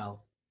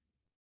morale.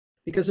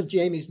 Because of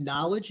Jamie's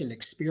knowledge and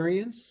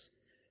experience,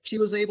 she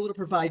was able to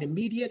provide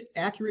immediate,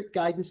 accurate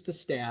guidance to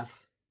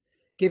staff,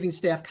 giving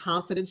staff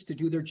confidence to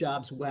do their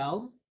jobs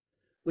well,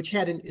 which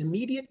had an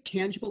immediate,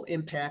 tangible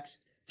impact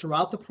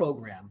throughout the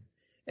program,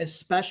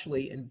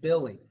 especially in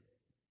billing.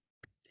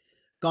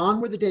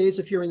 Gone were the days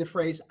of hearing the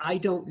phrase, "I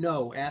don't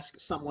know, ask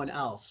someone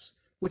else,"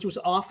 which was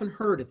often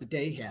heard at the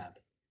Day Hab.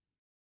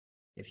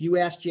 If you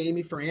asked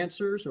Jamie for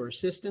answers or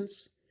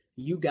assistance,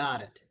 you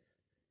got it.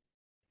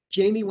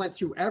 Jamie went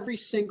through every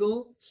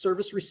single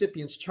service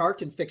recipient's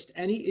chart and fixed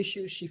any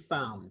issues she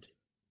found.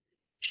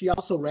 She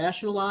also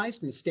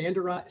rationalized and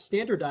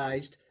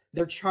standardized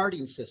their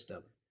charting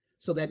system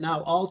so that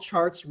now all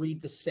charts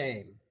read the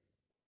same.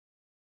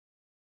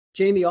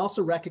 Jamie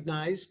also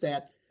recognized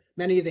that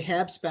many of the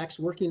HAB specs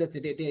working at the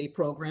day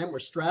program were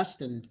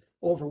stressed and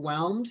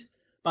overwhelmed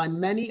by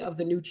many of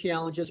the new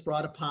challenges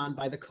brought upon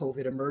by the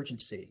COVID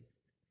emergency.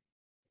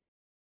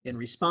 In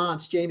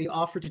response, Jamie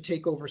offered to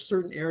take over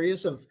certain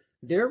areas of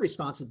their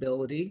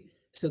responsibility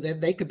so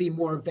that they could be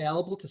more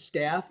available to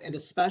staff and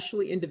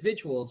especially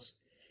individuals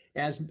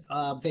as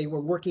they were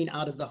working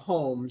out of the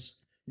homes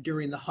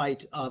during the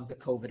height of the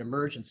COVID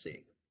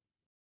emergency.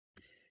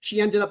 She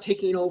ended up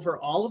taking over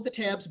all of the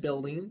tabs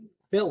billing,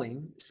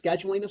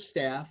 scheduling of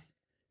staff,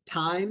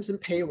 times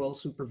and payroll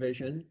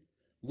supervision,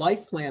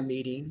 life plan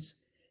meetings,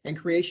 and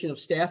creation of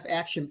staff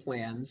action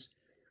plans,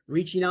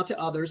 reaching out to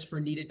others for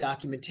needed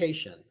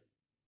documentation.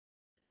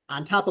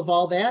 On top of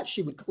all that,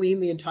 she would clean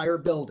the entire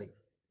building.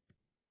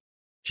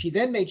 She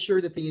then made sure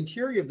that the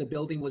interior of the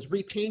building was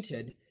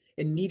repainted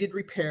and needed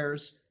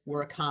repairs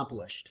were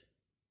accomplished.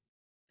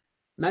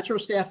 Metro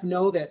staff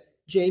know that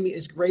Jamie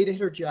is great at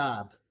her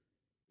job,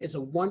 is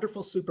a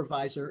wonderful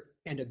supervisor,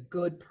 and a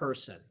good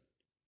person.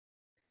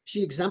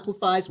 She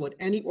exemplifies what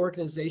any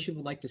organization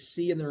would like to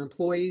see in their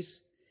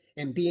employees,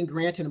 and being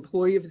granted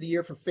Employee of the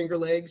Year for Finger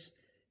Lakes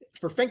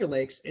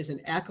is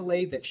an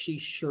accolade that she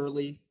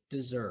surely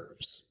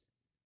deserves.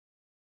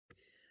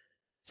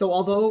 So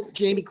although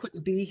Jamie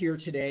couldn't be here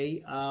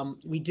today,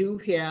 we do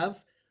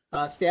have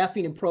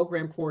Staffing and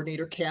Program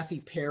Coordinator Kathy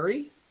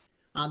Perry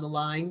on the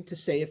line to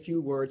say a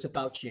few words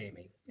about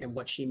Jamie and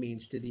what she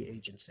means to the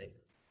agency.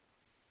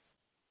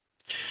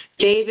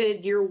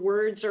 David, your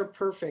words are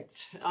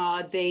perfect.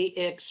 They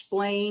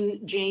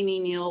explain Jamie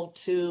Neal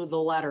to the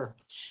letter.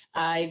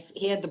 I've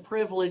had the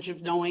privilege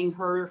of knowing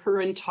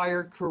her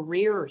entire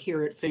career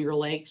here at Finger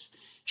Lakes.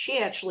 She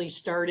actually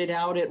started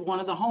out at one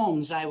of the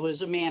homes I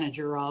was a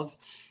manager of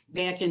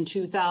back in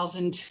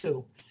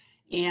 2002.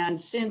 And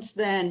since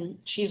then,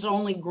 she's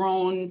only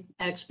grown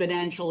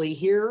exponentially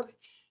here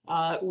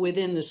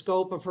within the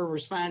scope of her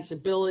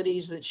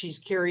responsibilities that she's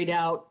carried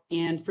out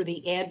and for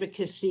the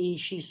advocacy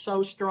she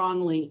so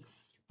strongly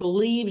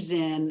believes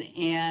in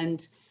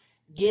and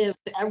gives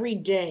every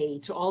day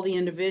to all the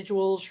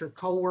individuals, her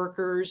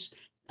coworkers,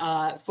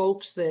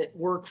 folks that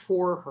work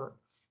for her.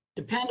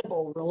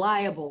 Dependable,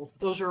 reliable,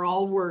 those are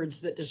all words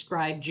that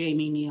describe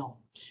Jamie Neal.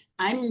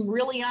 I'm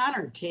really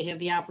honored to have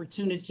the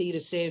opportunity to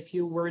say a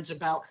few words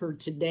about her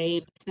today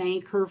and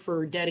thank her for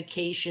her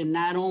dedication,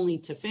 not only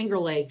to Finger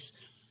Lakes,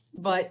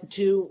 but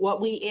to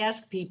what we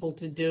ask people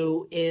to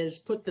do is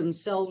put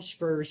themselves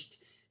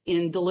first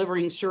in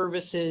delivering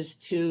services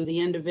to the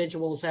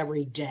individuals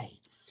every day.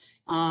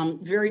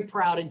 Very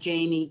proud of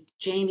Jamie.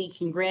 Jamie,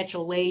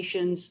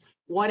 congratulations.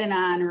 What an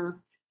honor.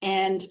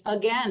 And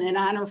again, an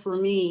honor for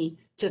me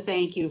to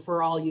thank you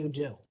for all you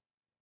do.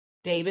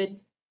 David?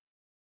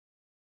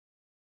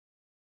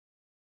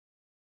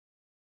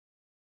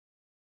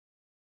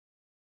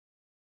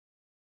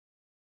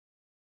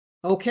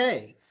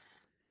 Okay.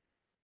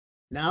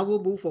 Now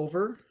we'll move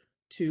over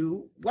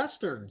to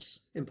Western's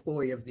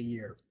Employee of the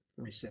Year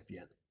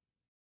recipient.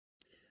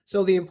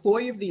 So the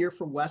Employee of the Year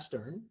for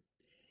Western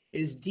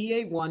is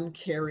DA1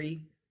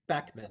 Carrie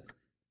Beckman.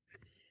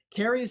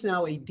 Carrie is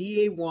now a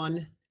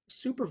DA1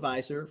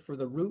 supervisor for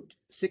the Route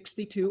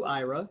 62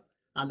 IRA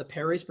on the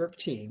Perrysburg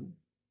team,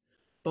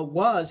 but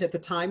was at the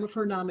time of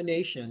her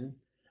nomination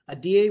a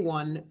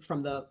DA1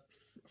 from the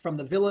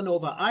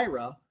Villanova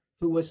IRA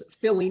who was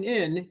filling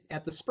in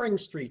at the Spring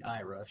Street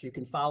IRA, if you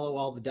can follow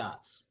all the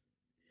dots.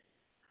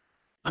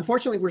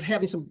 Unfortunately, we're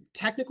having some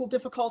technical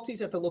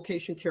difficulties at the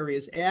location Carrie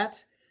is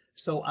at,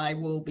 so I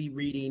will be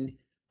reading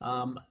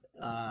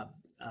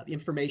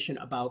information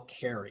about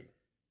Carrie.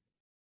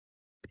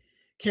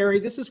 Carrie,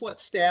 this is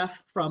what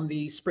staff from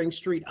the Spring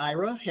Street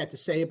IRA had to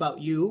say about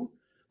you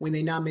when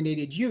they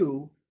nominated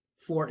you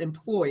for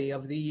Employee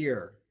of the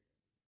Year.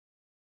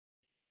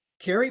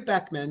 Carrie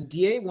Beckman,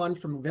 DA1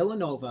 from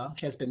Villanova,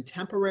 has been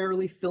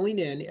temporarily filling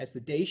in as the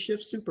day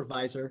shift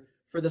supervisor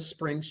for the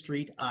Spring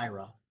Street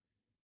IRA.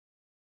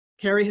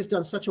 Carrie has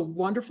done such a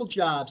wonderful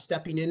job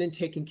stepping in and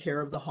taking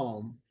care of the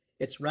home,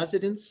 its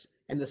residents,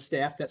 and the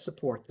staff that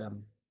support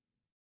them.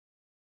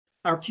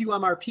 Our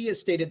QMRP has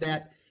stated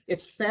that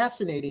it's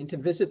fascinating to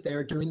visit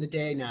there during the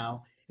day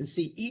now and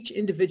see each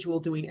individual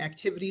doing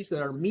activities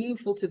that are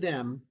meaningful to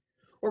them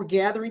or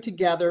gathering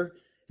together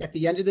at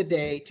the end of the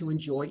day to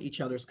enjoy each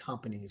other's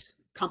company.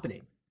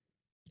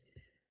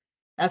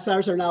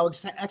 SRs are now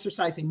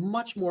exercising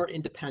much more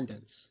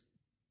independence.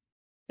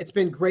 It's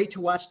been great to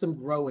watch them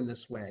grow in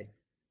this way.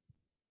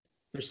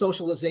 Their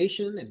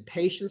socialization and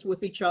patience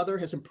with each other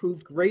has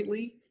improved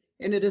greatly,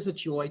 and it is a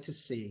joy to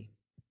see.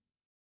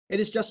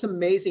 It is just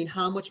amazing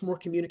how much more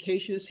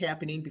communication is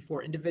happening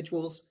between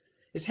individuals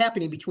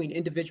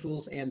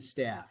and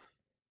staff.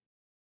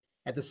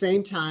 At the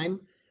same time,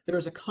 there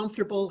is a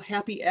comfortable,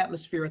 happy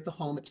atmosphere at the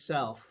home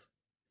itself.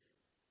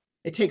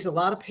 It takes a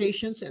lot of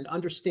patience and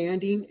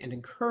understanding and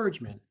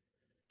encouragement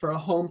for a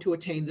home to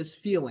attain this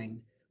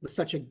feeling with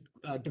such a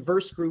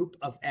diverse group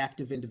of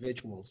active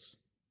individuals.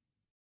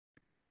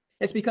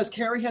 It's because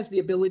Carey has the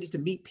ability to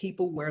meet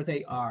people where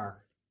they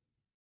are.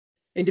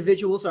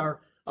 Individuals who are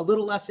a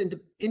little less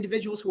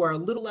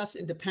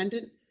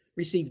independent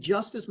receive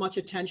just as much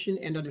attention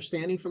and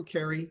understanding from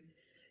Carey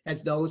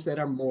as those that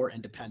are more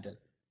independent.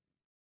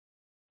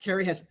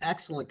 Carey has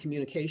excellent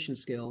communication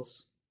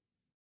skills.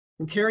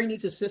 When Carey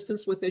needs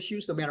assistance with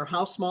issues, no matter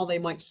how small they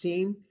might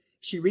seem,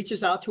 she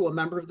reaches out to a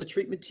member of the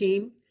treatment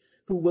team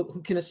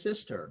who can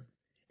assist her.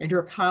 And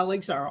her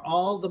colleagues are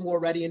all the more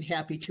ready and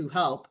happy to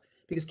help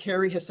because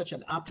Carey has such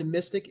an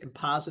optimistic and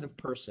positive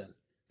person.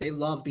 They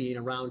love being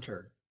around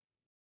her.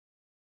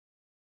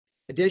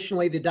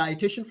 Additionally, the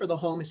dietitian for the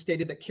home has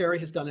stated that Carey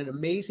has done an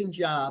amazing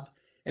job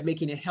at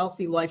making a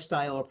healthy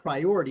lifestyle a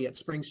priority at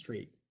Spring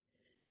Street.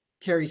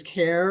 Carey's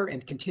care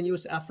and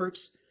continuous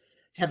efforts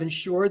have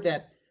ensured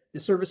that the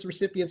service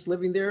recipients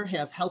living there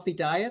have healthy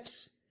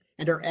diets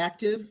and are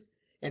active,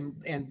 and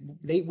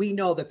we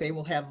know that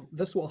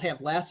this will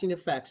have lasting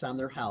effects on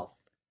their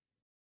health.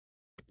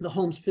 The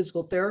home's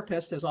physical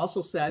therapist has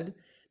also said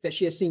that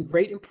she has seen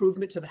great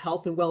improvement to the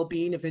health and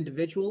well-being of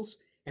individuals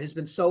and has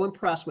been so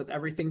impressed with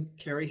everything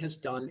Carey has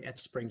done at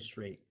Spring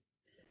Street.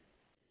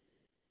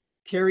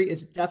 Carey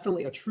is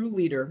definitely a true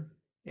leader,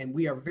 and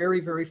we are very,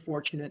 very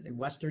fortunate in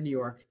Western New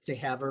York to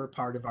have her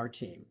part of our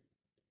team.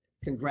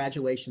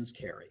 Congratulations,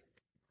 Carey.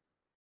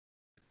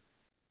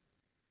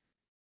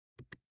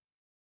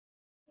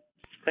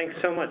 Thanks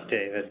so much,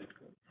 David.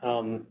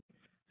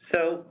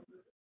 So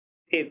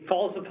it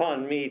falls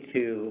upon me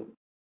to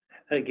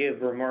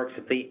give remarks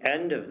at the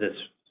end of this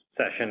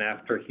session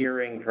after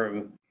hearing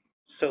from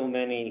so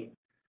many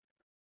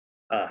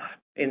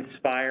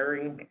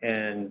inspiring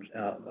and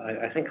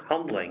I think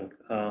humbling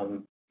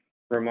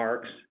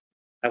remarks.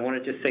 I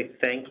want to just say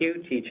thank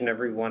you to each and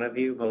every one of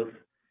you, both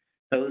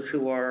those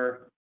who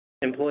are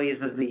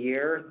employees of the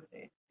year,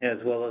 as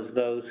well as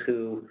those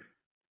who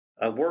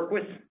work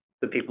with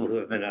the people who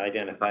have been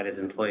identified as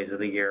employees of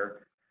the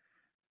year.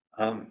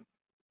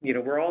 You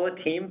know, we're all a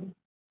team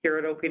here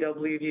at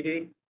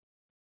OPWDD.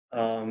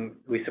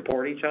 We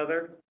support each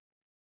other.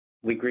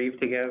 We grieve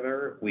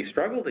together. We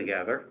struggle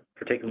together,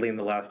 particularly in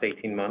the last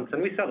 18 months,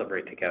 and we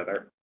celebrate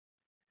together.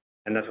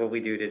 And that's what we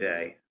do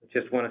today.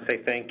 Just want to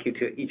say thank you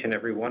to each and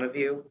every one of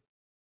you.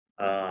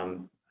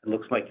 It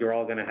looks like you're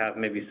all going to have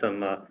maybe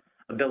some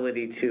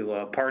ability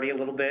to party a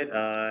little bit,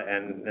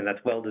 and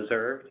that's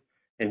well-deserved.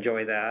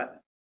 Enjoy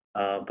that.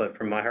 But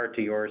from my heart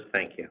to yours,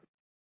 thank you.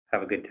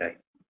 Have a good day.